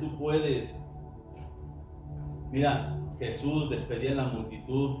adelante, tú puedes. Mira, Jesús despedía a la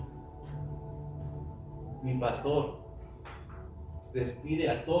multitud. Mi pastor despide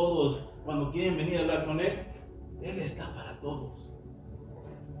a todos. Cuando quieren venir a hablar con Él, Él está para todos.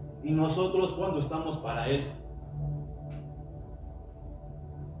 Y nosotros, cuando estamos para Él.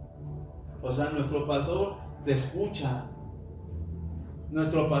 O sea, nuestro pastor te escucha.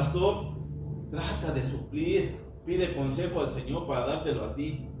 Nuestro pastor trata de suplir, pide consejo al Señor para dártelo a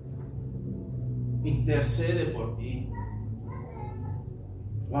ti. Intercede por ti.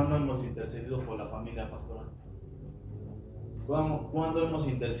 ¿Cuándo hemos intercedido por la familia pastoral? ¿Cuándo hemos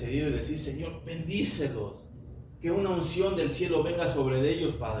intercedido y decir, Señor, bendícelos? Que una unción del cielo venga sobre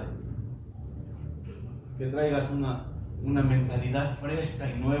ellos, Padre. Que traigas una mentalidad fresca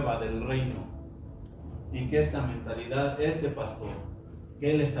y nueva del reino. Y que esta mentalidad, este pastor,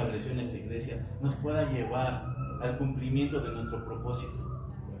 que Él estableció en esta iglesia, nos pueda llevar al cumplimiento de nuestro propósito.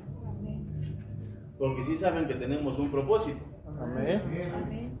 Porque sí saben que tenemos un propósito.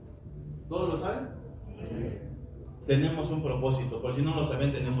 Amén. ¿Todos lo saben? Sí. Tenemos un propósito. Por si no lo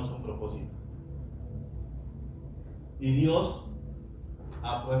saben, tenemos un propósito. Y Dios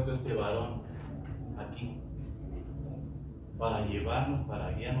ha puesto este varón aquí para llevarnos,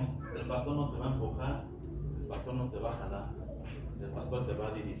 para guiarnos. El pastor no te va a empujar, el pastor no te va a jalar, el pastor te va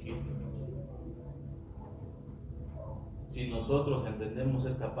a dirigir. Si nosotros entendemos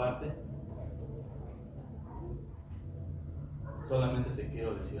esta parte, solamente te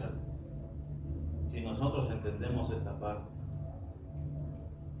quiero decir algo. Si nosotros entendemos esta parte,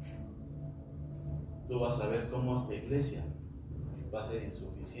 tú vas a ver cómo esta iglesia va a ser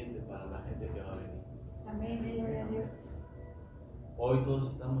insuficiente para la gente que va a venir. Amén, gloria a Dios. Hoy todos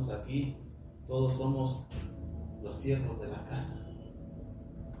estamos aquí, todos somos los siervos de la casa.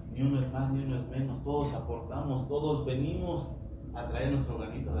 Ni uno es más, ni uno es menos. Todos aportamos, todos venimos a traer nuestro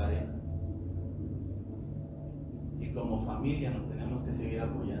granito de arena. Y como familia nos tenemos que seguir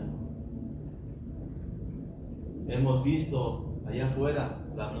apoyando. Hemos visto allá afuera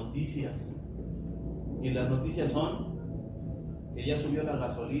las noticias. Y las noticias son que ya subió la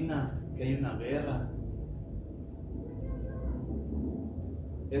gasolina, que hay una guerra.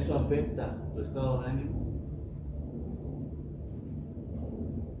 ¿Eso afecta tu estado de ánimo?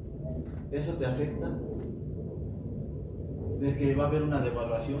 ¿Eso te afecta? ¿De que va a haber una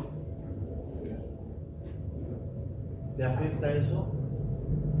devaluación? ¿Te afecta eso?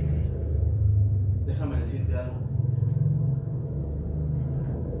 Déjame decirte algo.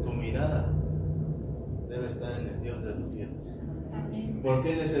 Tu mirada debe estar en el Dios de los cielos.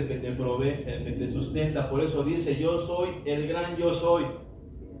 Porque Él es el que te provee, el que te sustenta. Por eso dice, yo soy el gran yo soy.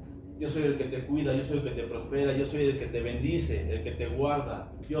 Yo soy el que te cuida, yo soy el que te prospera, yo soy el que te bendice, el que te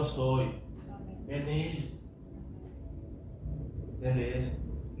guarda. Yo soy. Él es. Él es.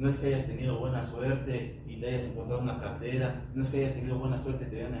 No es que hayas tenido buena suerte y te hayas encontrado una cartera. No es que hayas tenido buena suerte y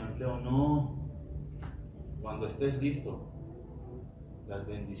te den empleo. No. Cuando estés listo, las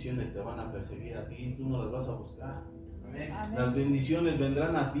bendiciones te van a perseguir a ti, tú no las vas a buscar. Amén. Las bendiciones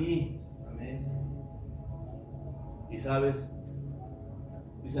vendrán a ti. Amén. Y sabes,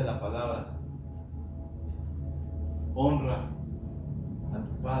 dice la palabra, honra a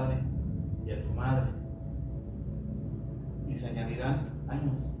tu padre y a tu madre, y se añadirán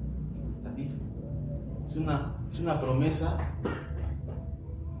años a ti. Es una promesa.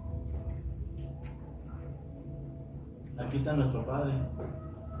 Aquí está nuestro Padre.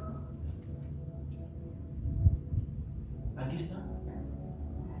 Aquí está.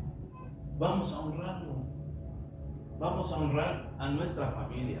 Vamos a honrarlo. Vamos a honrar a nuestra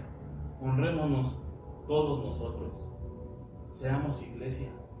familia. Honrémonos todos nosotros. Seamos iglesia.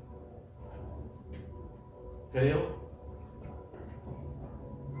 Creo,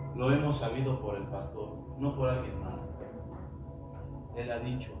 lo hemos sabido por el pastor, no por alguien más. Él ha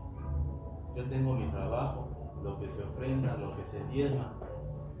dicho, yo tengo mi trabajo, lo que se ofrenda, lo que se diezma.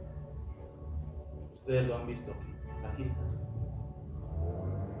 Ustedes lo han visto aquí está.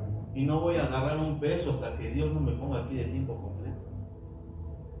 Y no voy a agarrar un peso hasta que Dios no me ponga aquí de tiempo completo.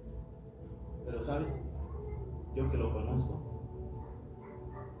 Pero ¿sabes? Yo que lo conozco,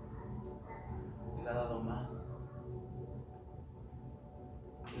 Él ha dado más.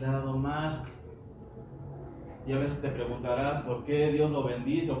 Él ha dado más. Y a veces te preguntarás por qué Dios lo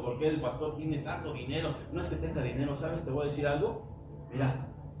bendice o por qué el pastor tiene tanto dinero. No es que tenga dinero, ¿sabes? Te voy a decir algo.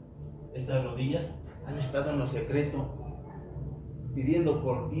 Mira, estas rodillas han estado en lo secreto, pidiendo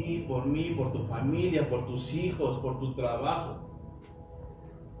por ti, por mí, por tu familia, por tus hijos, por tu trabajo.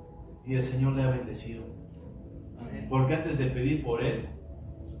 Y el Señor le ha bendecido. Amén. Porque antes de pedir por Él,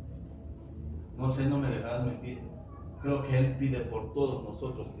 no sé, no me dejarás mentir, creo que Él pide por todos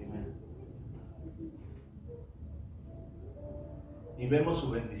nosotros primero. Y vemos su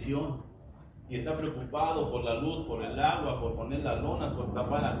bendición. Y está preocupado por la luz, por el agua, por poner las lonas, por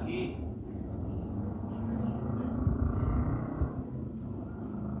tapar aquí.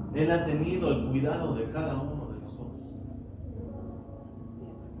 Él ha tenido el cuidado de cada uno de nosotros.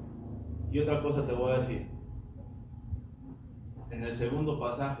 Y otra cosa te voy a decir. En el segundo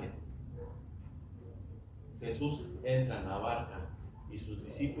pasaje, Jesús entra en la barca y sus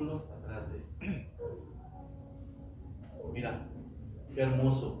discípulos atrás de él. Mira, qué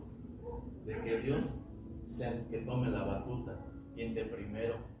hermoso de que Dios sea el que tome la batuta y entre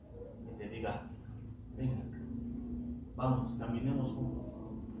primero y te diga, venga, vamos, caminemos juntos.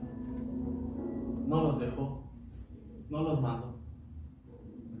 No los dejó, no los mandó.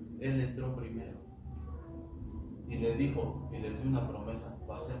 Él entró primero y les dijo y les dio una promesa: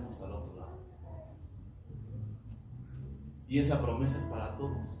 pasemos al otro lado. Y esa promesa es para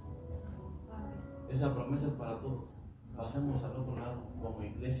todos. Esa promesa es para todos. Pasemos al otro lado, como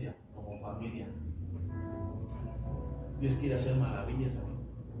iglesia, como familia. Dios quiere hacer maravillas aquí.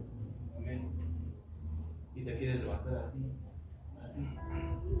 Amén. Y te quiere levantar a ti.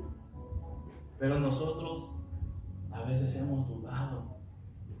 Pero nosotros a veces hemos dudado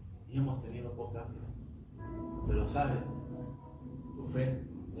y hemos tenido poca fe. Pero sabes, tu fe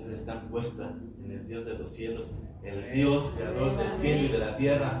debe estar puesta en el Dios de los cielos, el Dios creador del cielo y de la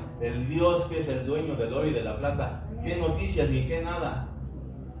tierra, el Dios que es el dueño del oro y de la plata. ¿Qué noticias ni qué nada?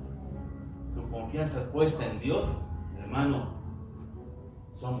 Tu confianza puesta en Dios, hermano,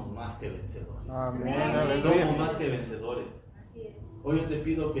 somos más que vencedores. Amén. Somos más que vencedores. Hoy yo te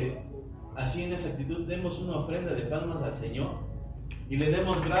pido que así en esa actitud demos una ofrenda de palmas al Señor y le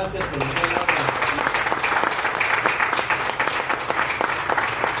demos gracias por lo que Él ha hecho.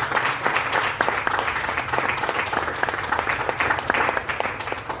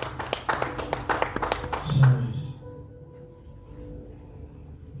 Sabes,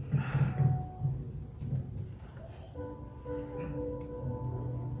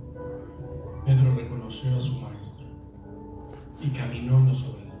 Pedro reconoció a su maestro y caminó en lo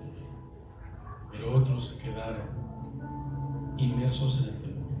sobrenatural, pero otros se quedaron inmersos en el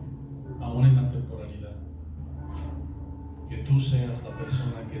temor, aún en la temporalidad. Que tú seas la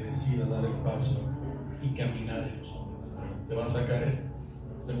persona que decida dar el paso y caminar en lo sobrenatural. Te vas a caer,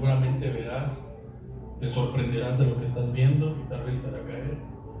 seguramente verás, te sorprenderás de lo que estás viendo y tal vez te hará caer.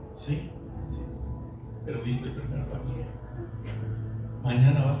 Sí, pero diste el primer paso.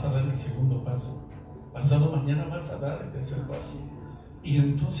 Mañana vas a dar el segundo paso. Pasado mañana vas a dar el tercer paso. Y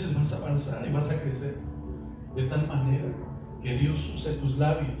entonces vas a avanzar y vas a crecer. De tal manera que Dios use tus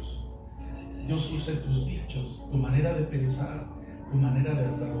labios, Dios use tus dichos, tu manera de pensar, tu manera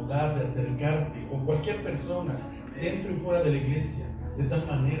de saludar, de acercarte con cualquier persona, dentro y fuera de la iglesia. De tal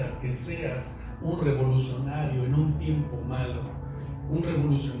manera que seas un revolucionario en un tiempo malo, un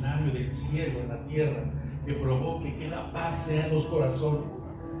revolucionario del cielo en la tierra, que provoque que la paz sea en los corazones,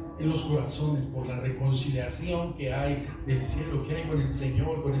 por la reconciliación que hay del cielo, que hay con el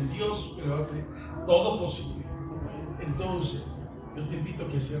Señor, con el Dios que lo hace todo posible. Entonces, yo te invito a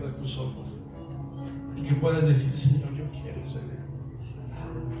que cierres tus ojos y que puedas decir: Señor, yo quiero ser.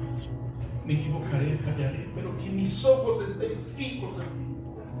 Me equivocaré, fallaré, pero que mis ojos estén fijos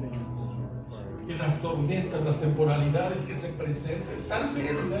en ti. Que las tormentas, las temporalidades que se presenten, tal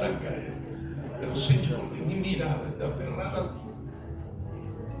vez me harán caer, pero Señor, que mi mirada esté aferrada a ti.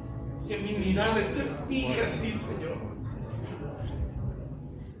 Que mi mirada esté fija en ti, Señor.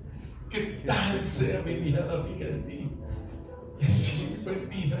 Que tal sea mi mirada fija en ti, que siempre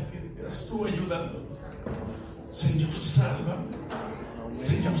pida que seas tú ayudando. Señor, sálvame.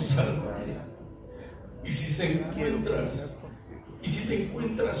 Señor, sálvame. Y si te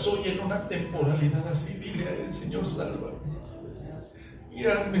encuentras hoy en una temporalidad así, dile a él: Señor, sálvame y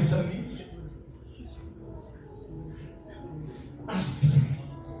hazme salir. Hazme salir.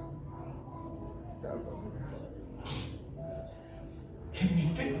 Que mi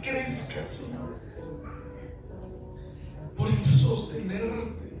fe crezca, Señor, por el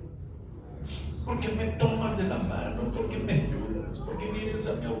sostenerte, porque me tomas de la mano, porque me ayudas, porque vienes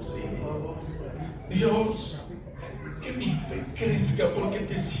a mi auxilio. Dios, que mi fe crezca porque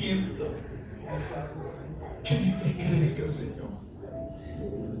te siento. Que mi fe crezca, Señor,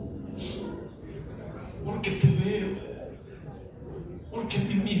 porque te veo, porque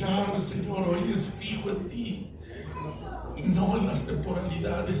mi mirar, Señor, hoy es fijo en ti. Y no en las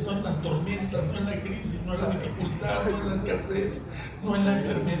temporalidades, no en las tormentas, no en la crisis, no en la dificultad, no en la escasez, no en la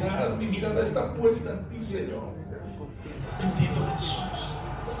enfermedad. Mi mirada está puesta en ti, Señor. Bendito Jesús.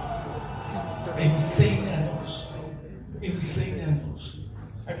 Enséñanos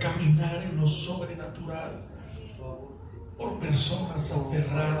a caminar en lo sobrenatural, por personas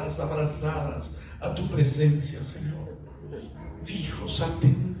aferradas, abrazadas a tu presencia, Señor. Fijos,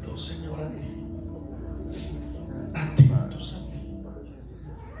 atentos, Señor, a ti. Atentos a ti,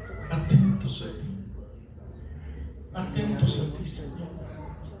 atentos a ti, atentos a ti, Señor.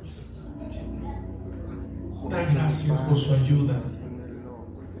 Da gracias por su ayuda,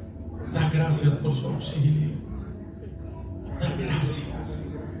 da gracias por su auxilio, da gracias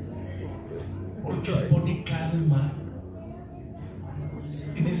porque pone calma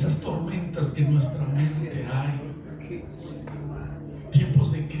en esas tormentas que en nuestra mente hay,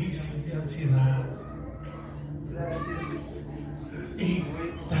 tiempos de crisis, de ansiedad. Él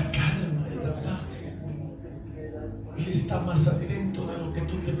da calma, Él da paz. Él está más atento de lo que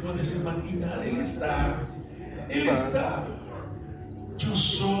tú te puedes imaginar. Él está. Yo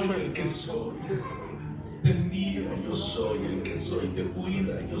soy el que soy. Te envía, yo soy el que soy. Te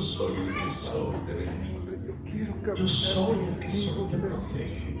cuida, yo soy el que soy. Te bendice. Yo soy el que soy. Te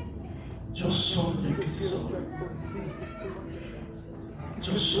protege. Yo soy el que soy.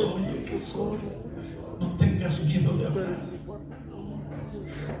 Yo soy el que soy. No tengas miedo de hablar.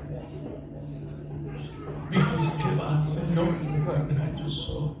 Diles que vas en nombre de la gran yo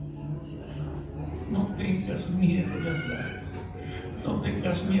soy. No tengas miedo de hablar. No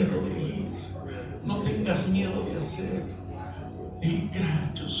tengas miedo de ir. No tengas miedo de hacer. El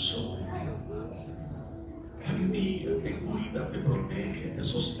gran yo soy. Te bendiga, te cuida, te protege, te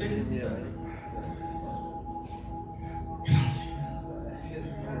sustenta. Gracias.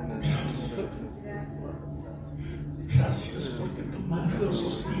 Gracias porque tu mano nos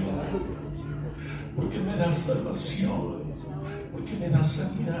sostiene, porque me das salvación, porque me das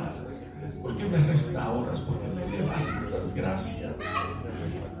sanidad, porque me restauras, porque me levantas. Gracias.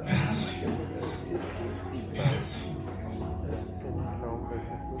 Gracias. Gracias.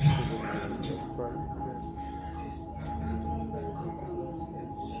 Gracias.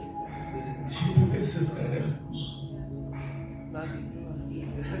 Siete veces caeremos,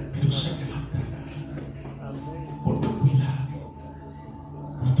 pero se levantará por tu cuidado,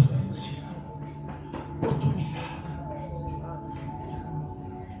 por tu atención, por tu mirada.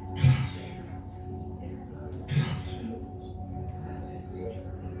 Gracias. Gracias.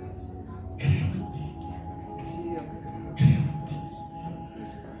 Creo en ti. Creo en ti.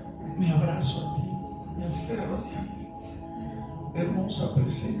 Me abrazo a ti, me aferro a ti. Hermosa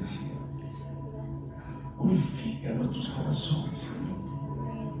presencia. Purifica nuestros corazones, Señor.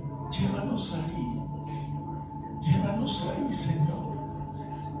 Llévanos ahí, Señor,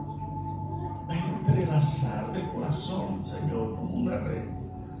 a entrelazar del corazón, Señor, como una red,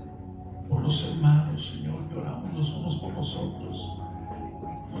 por los hermanos, Señor, que oramos los unos por los otros,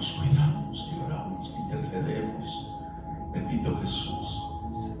 nos cuidamos, que oramos, que intercedemos. Bendito Jesús,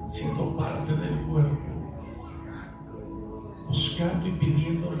 siendo parte del cuerpo, buscando y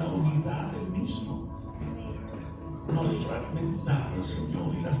pidiendo la unidad del mismo. fragmentar,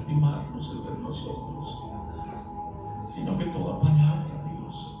 Señor, y lastimarnos entre nosotros, sino que toda palabra,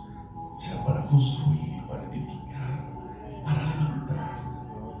 Dios, sea para construir, para edificar, para levantar.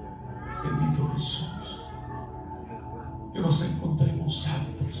 Bendito Jesús, que nos encontremos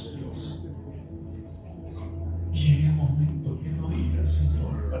santos, Dios, y llegue el momento que no digas,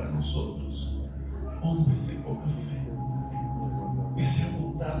 Señor, para nosotros, hombres de poca fe, que sea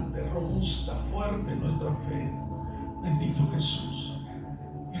abundante, robusta, fuerte nuestra fe. Bendito Jesús,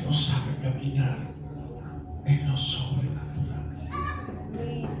 que nos haga caminar en lo sobrenatural.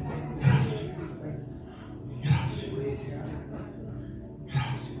 Gracias, gracias,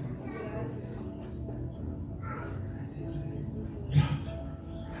 gracias, gracias.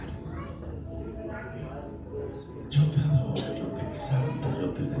 Yo te adoro, yo te exalto, yo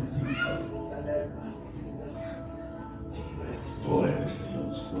te bendigo. Tú eres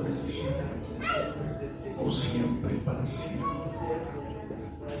Dios, tú eres Rey, por siempre y para siempre.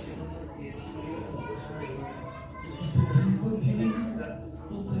 Si te tengo a ti,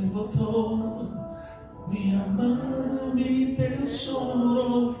 lo tengo todo, mi amado, mi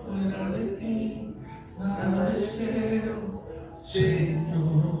tesoro, fuera de ti, nada deseo,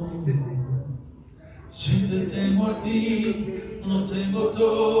 Señor. Si te tengo a ti, lo tengo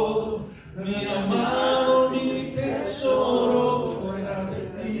todo, mi amado, mi tesoro, fuera de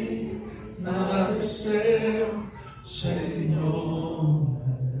ti, nada deseo, Señor.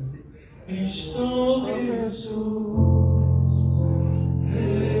 Cristo Jesús,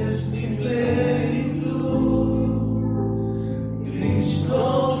 eres mi plenitud.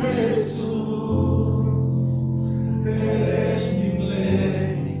 Cristo Jesús, eres mi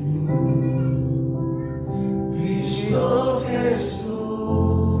plenitud. Cristo Jesús,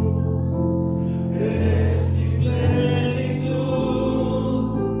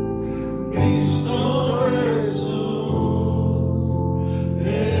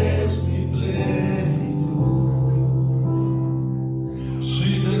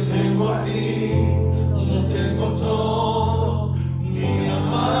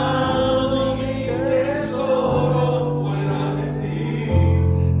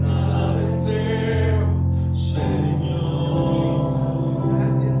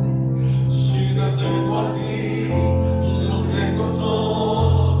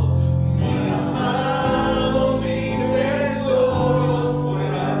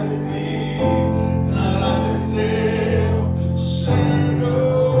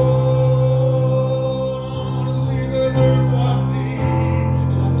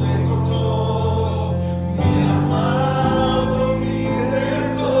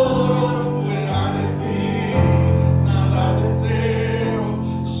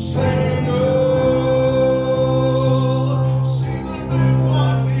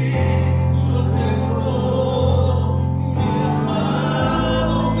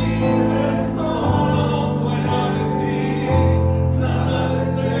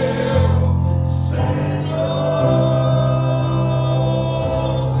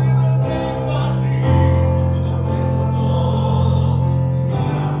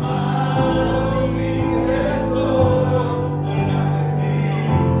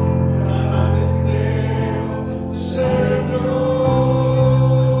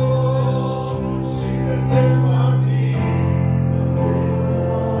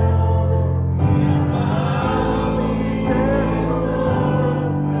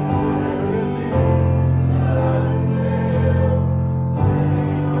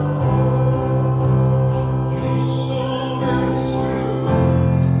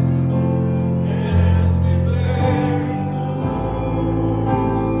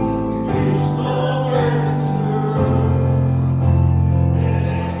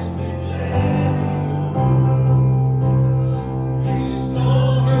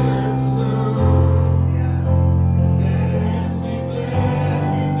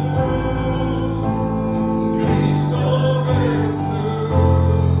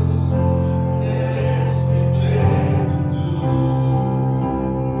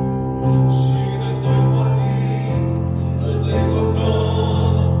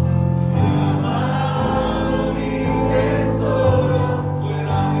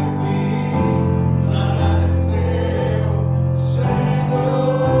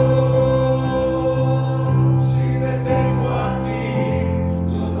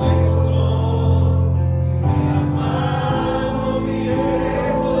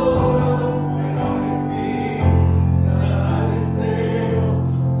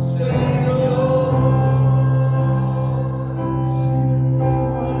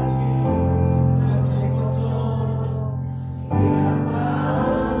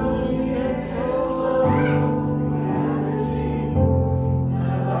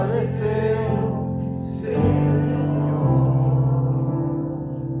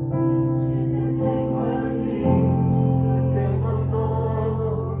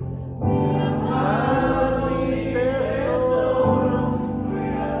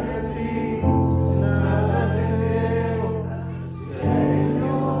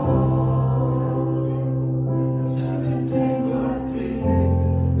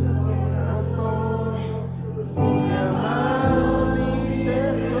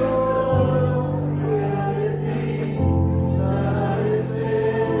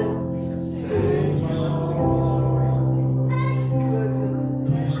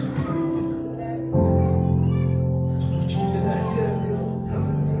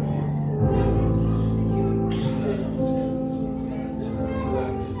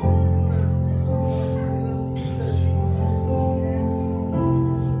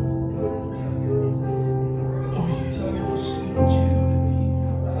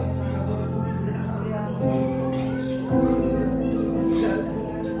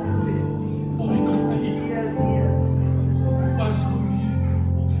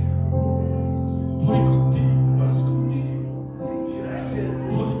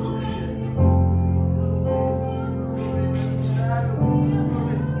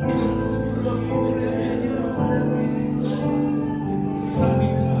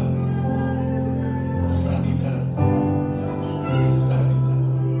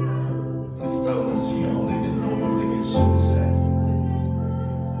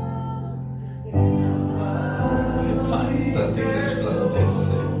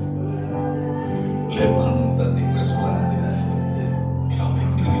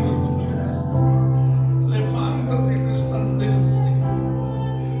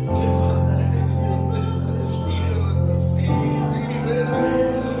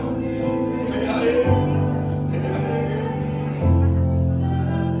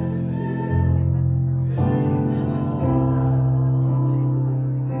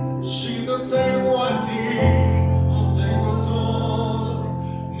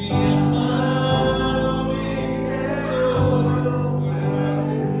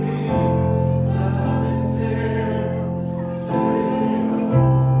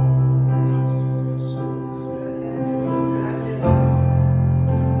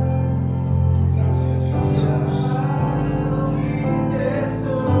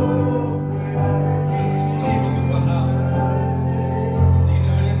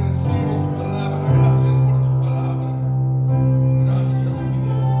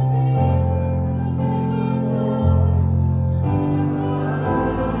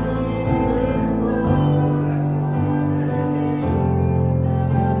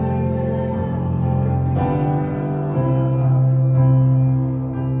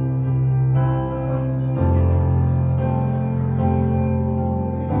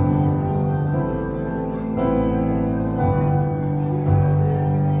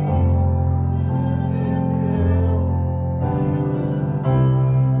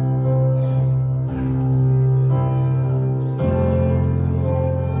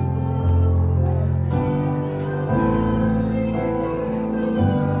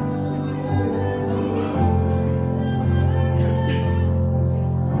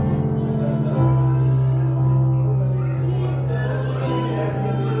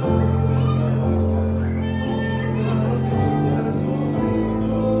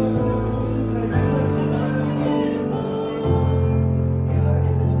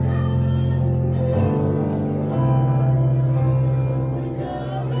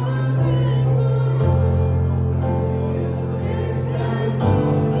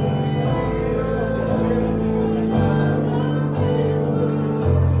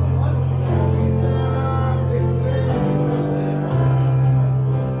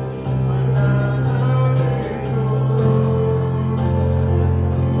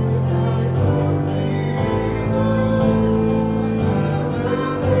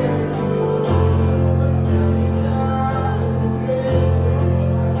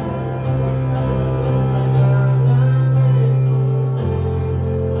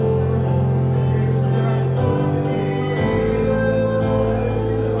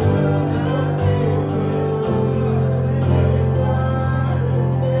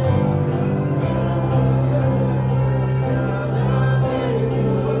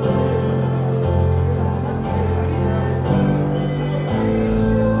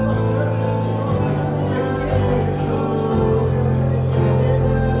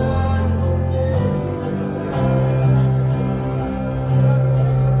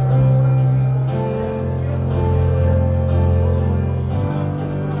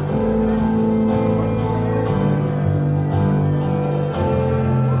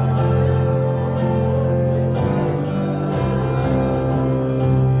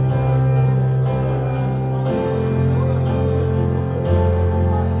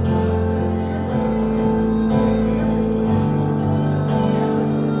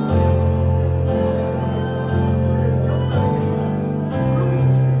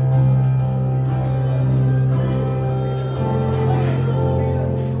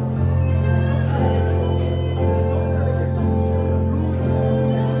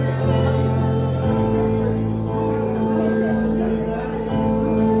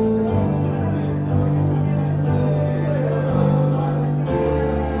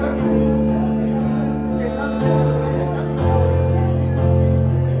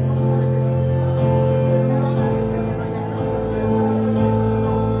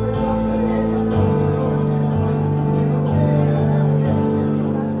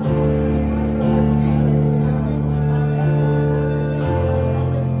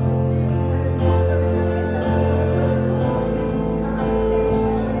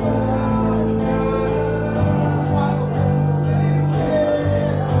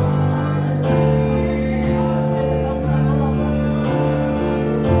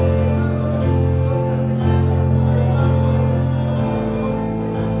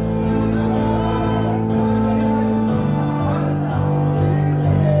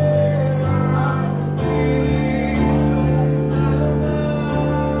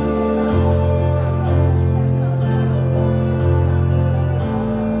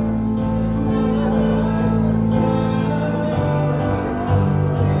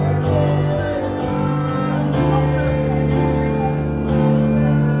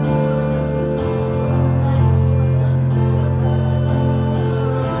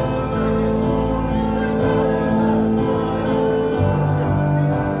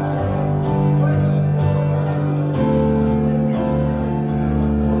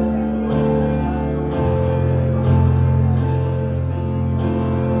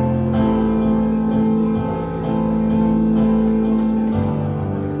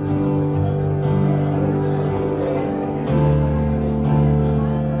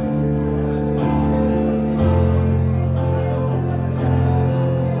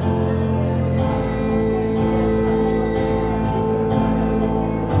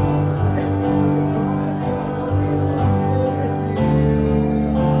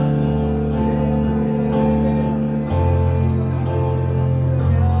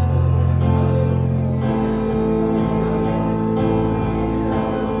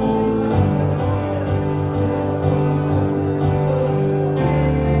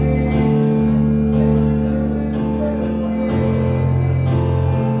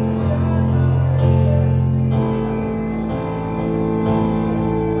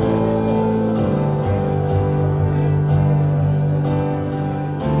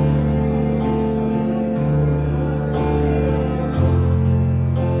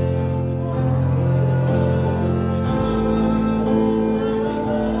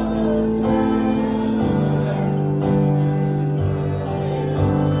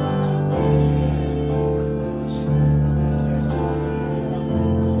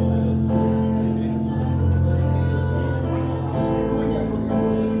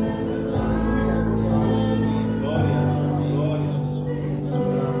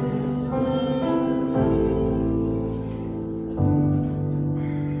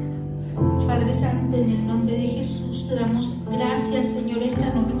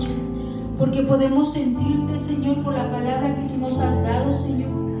 porque podemos sentirte, Señor, por la palabra que tú nos has dado,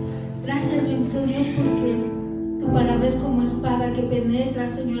 Señor. Gracias, bendito Dios, porque tu palabra es como espada que penetra,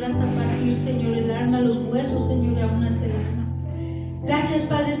 Señor, hasta partir, Señor, el alma, los huesos, Señor, y aún hasta el alma. Gracias,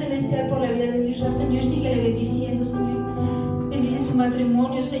 Padre Celestial, por la vida de Israel, Señor. Síguele bendiciendo, Señor. Bendice su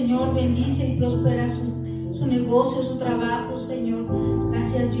matrimonio, Señor. Bendice y prospera su negocio, su trabajo, Señor.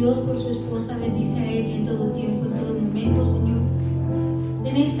 Gracias, Dios, por su esposa. Bendice a él en todo tiempo, en todo momento, Señor.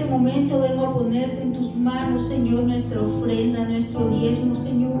 En este momento vengo a ponerte en tus manos, Señor, nuestra ofrenda, nuestro diezmo,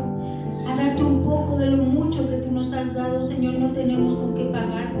 Señor. A darte un poco de lo mucho que tú nos has dado, Señor. No tenemos con qué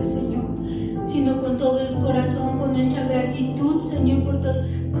pagarte, Señor, sino con todo el corazón, con nuestra gratitud, Señor,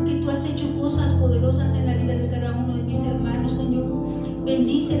 porque tú has hecho cosas poderosas en la vida de cada uno de mis hermanos, Señor.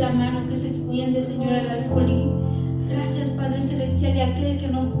 Bendice la mano que se extiende, Señor, al alfolí. Gracias, Padre Celestial, y aquel que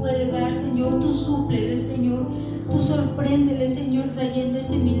no puede dar, Señor, tú súplele, Señor. Tú sorpréndele, Señor, trayendo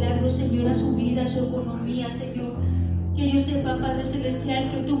ese milagro, Señor, a su vida, a su economía, Señor. Que yo sepa, Padre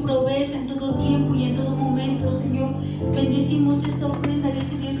Celestial, que tú provees en todo tiempo y en todo momento, Señor. Bendecimos esta ofrenda de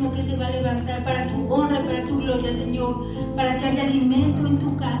este diezmo que se va a levantar para tu honra, para tu gloria, Señor. Para que haya alimento en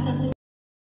tu casa, Señor.